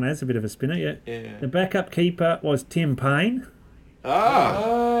gone as a bit of a spinner, yeah. Yeah. The backup keeper was Tim Payne.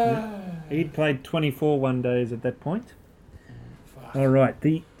 He'd played 24 one-days at that point. All right,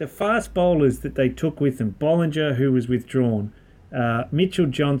 the fast bowlers that they took with them, Bollinger, who was withdrawn, Mitchell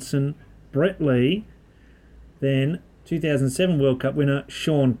Johnson, Brett Lee, then 2007 World Cup winner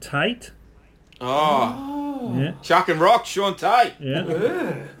Sean Tate. Yeah. Chuck and Rock, Sean Tate.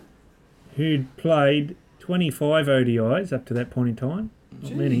 Yeah. Who'd played 25 ODIs up to that point in time.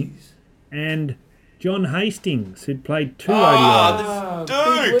 Not many. And John Hastings, who'd played 2 ODIs.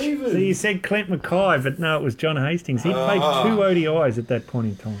 Dude! So you said Clint Mackay, but no, it was John Hastings. He played 2 ODIs at that point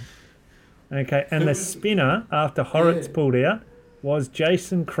in time. Okay, and the spinner, after Horrocks pulled out, was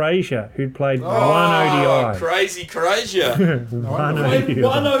Jason Frazier, who'd played 1 ODI. Crazy Crozier. One Played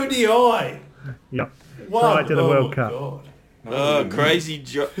one ODI. Yep. One. Prior to the World my Cup. God. Crazy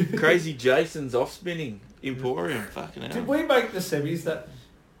Jason's off spinning Emporium. Fucking Did hell. we make the semis that...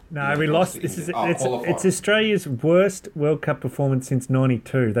 No, we lost. This is it's qualified. Australia's worst World Cup performance since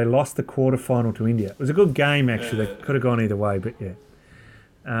 '92. They lost the quarterfinal to India. It was a good game actually. They could have gone either way, but yeah.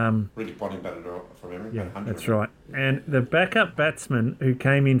 Ricky Ponting batted from memory. Yeah, that's right. And the backup batsman who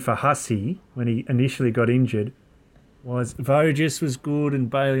came in for Hussey when he initially got injured was Voges was good and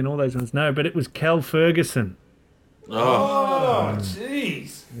Bailey and all those ones. No, but it was Cal Ferguson. Oh,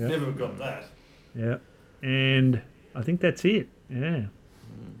 jeez. Yep. Never got that. Yeah. And I think that's it. Yeah.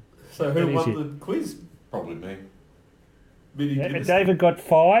 So who won the quiz? Probably me. David got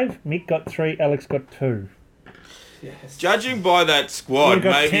 5, Mick got 3, Alex got 2. Yes. Judging by that squad, We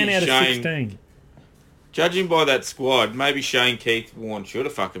got maybe 10 out of Shane. 16. Judging by that squad, maybe Shane Keith Warren should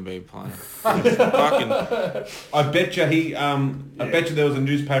have fucking been playing. fucking. I bet you I bet you there was a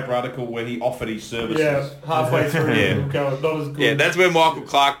newspaper article where he offered his services. Yeah, halfway through, Yeah. going, not as good. Yeah, that's where Michael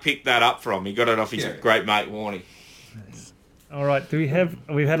Clark picked that up from. He got it off his great mate Warney. All right, we've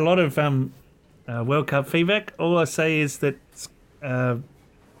had a lot of World Cup feedback. All I say is that the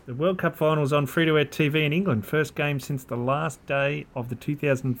World Cup final is on free-to-air TV in England. First game since the last day of the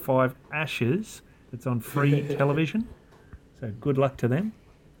 2005 Ashes. It's on free television. So good luck to them.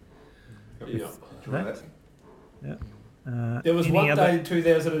 Yeah. That. Yeah. There was any one other- day in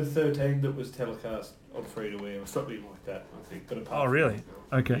 2013 that was telecast on free-to-air or something like that, I think. But apart Oh, from really?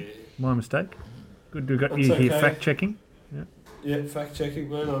 that, Okay, Yeah, my mistake. Good to got That's you here okay. fact-checking. yeah fact-checking,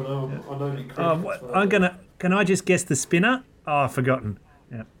 man. I know you cricket. Oh, that's what I do. Can I just guess the spinner? Oh, I've forgotten.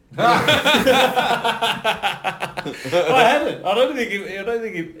 Yeah. I haven't. I don't think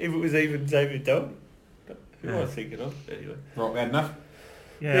if it was even David Doan. Who am I thinking of? Anyway. Right, we had enough.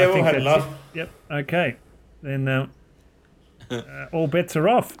 Yeah, Yeah, I we'll think have that's enough. it. Yep. Okay. Then all bets are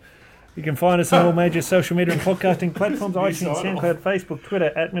off. You can find us on all major social media and podcasting platforms, New iTunes, sign SoundCloud, Facebook, Twitter,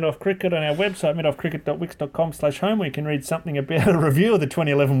 at MidOffCricket, on our website, midoffcricket.wix.com/home, where you can read something about a review of the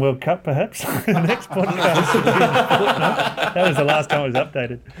 2011 World Cup, perhaps. The next podcast will be in a fortnight. That was the last time it was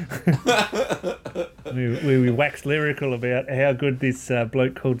updated. we waxed lyrical about how good this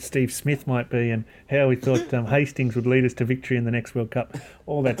bloke called Steve Smith might be and how we thought Hastings would lead us to victory in the next World Cup.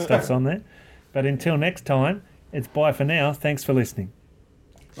 All that stuff's on there. But until next time, it's bye for now. Thanks for listening.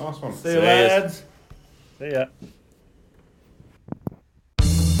 Nice one. See you, lads. See ya.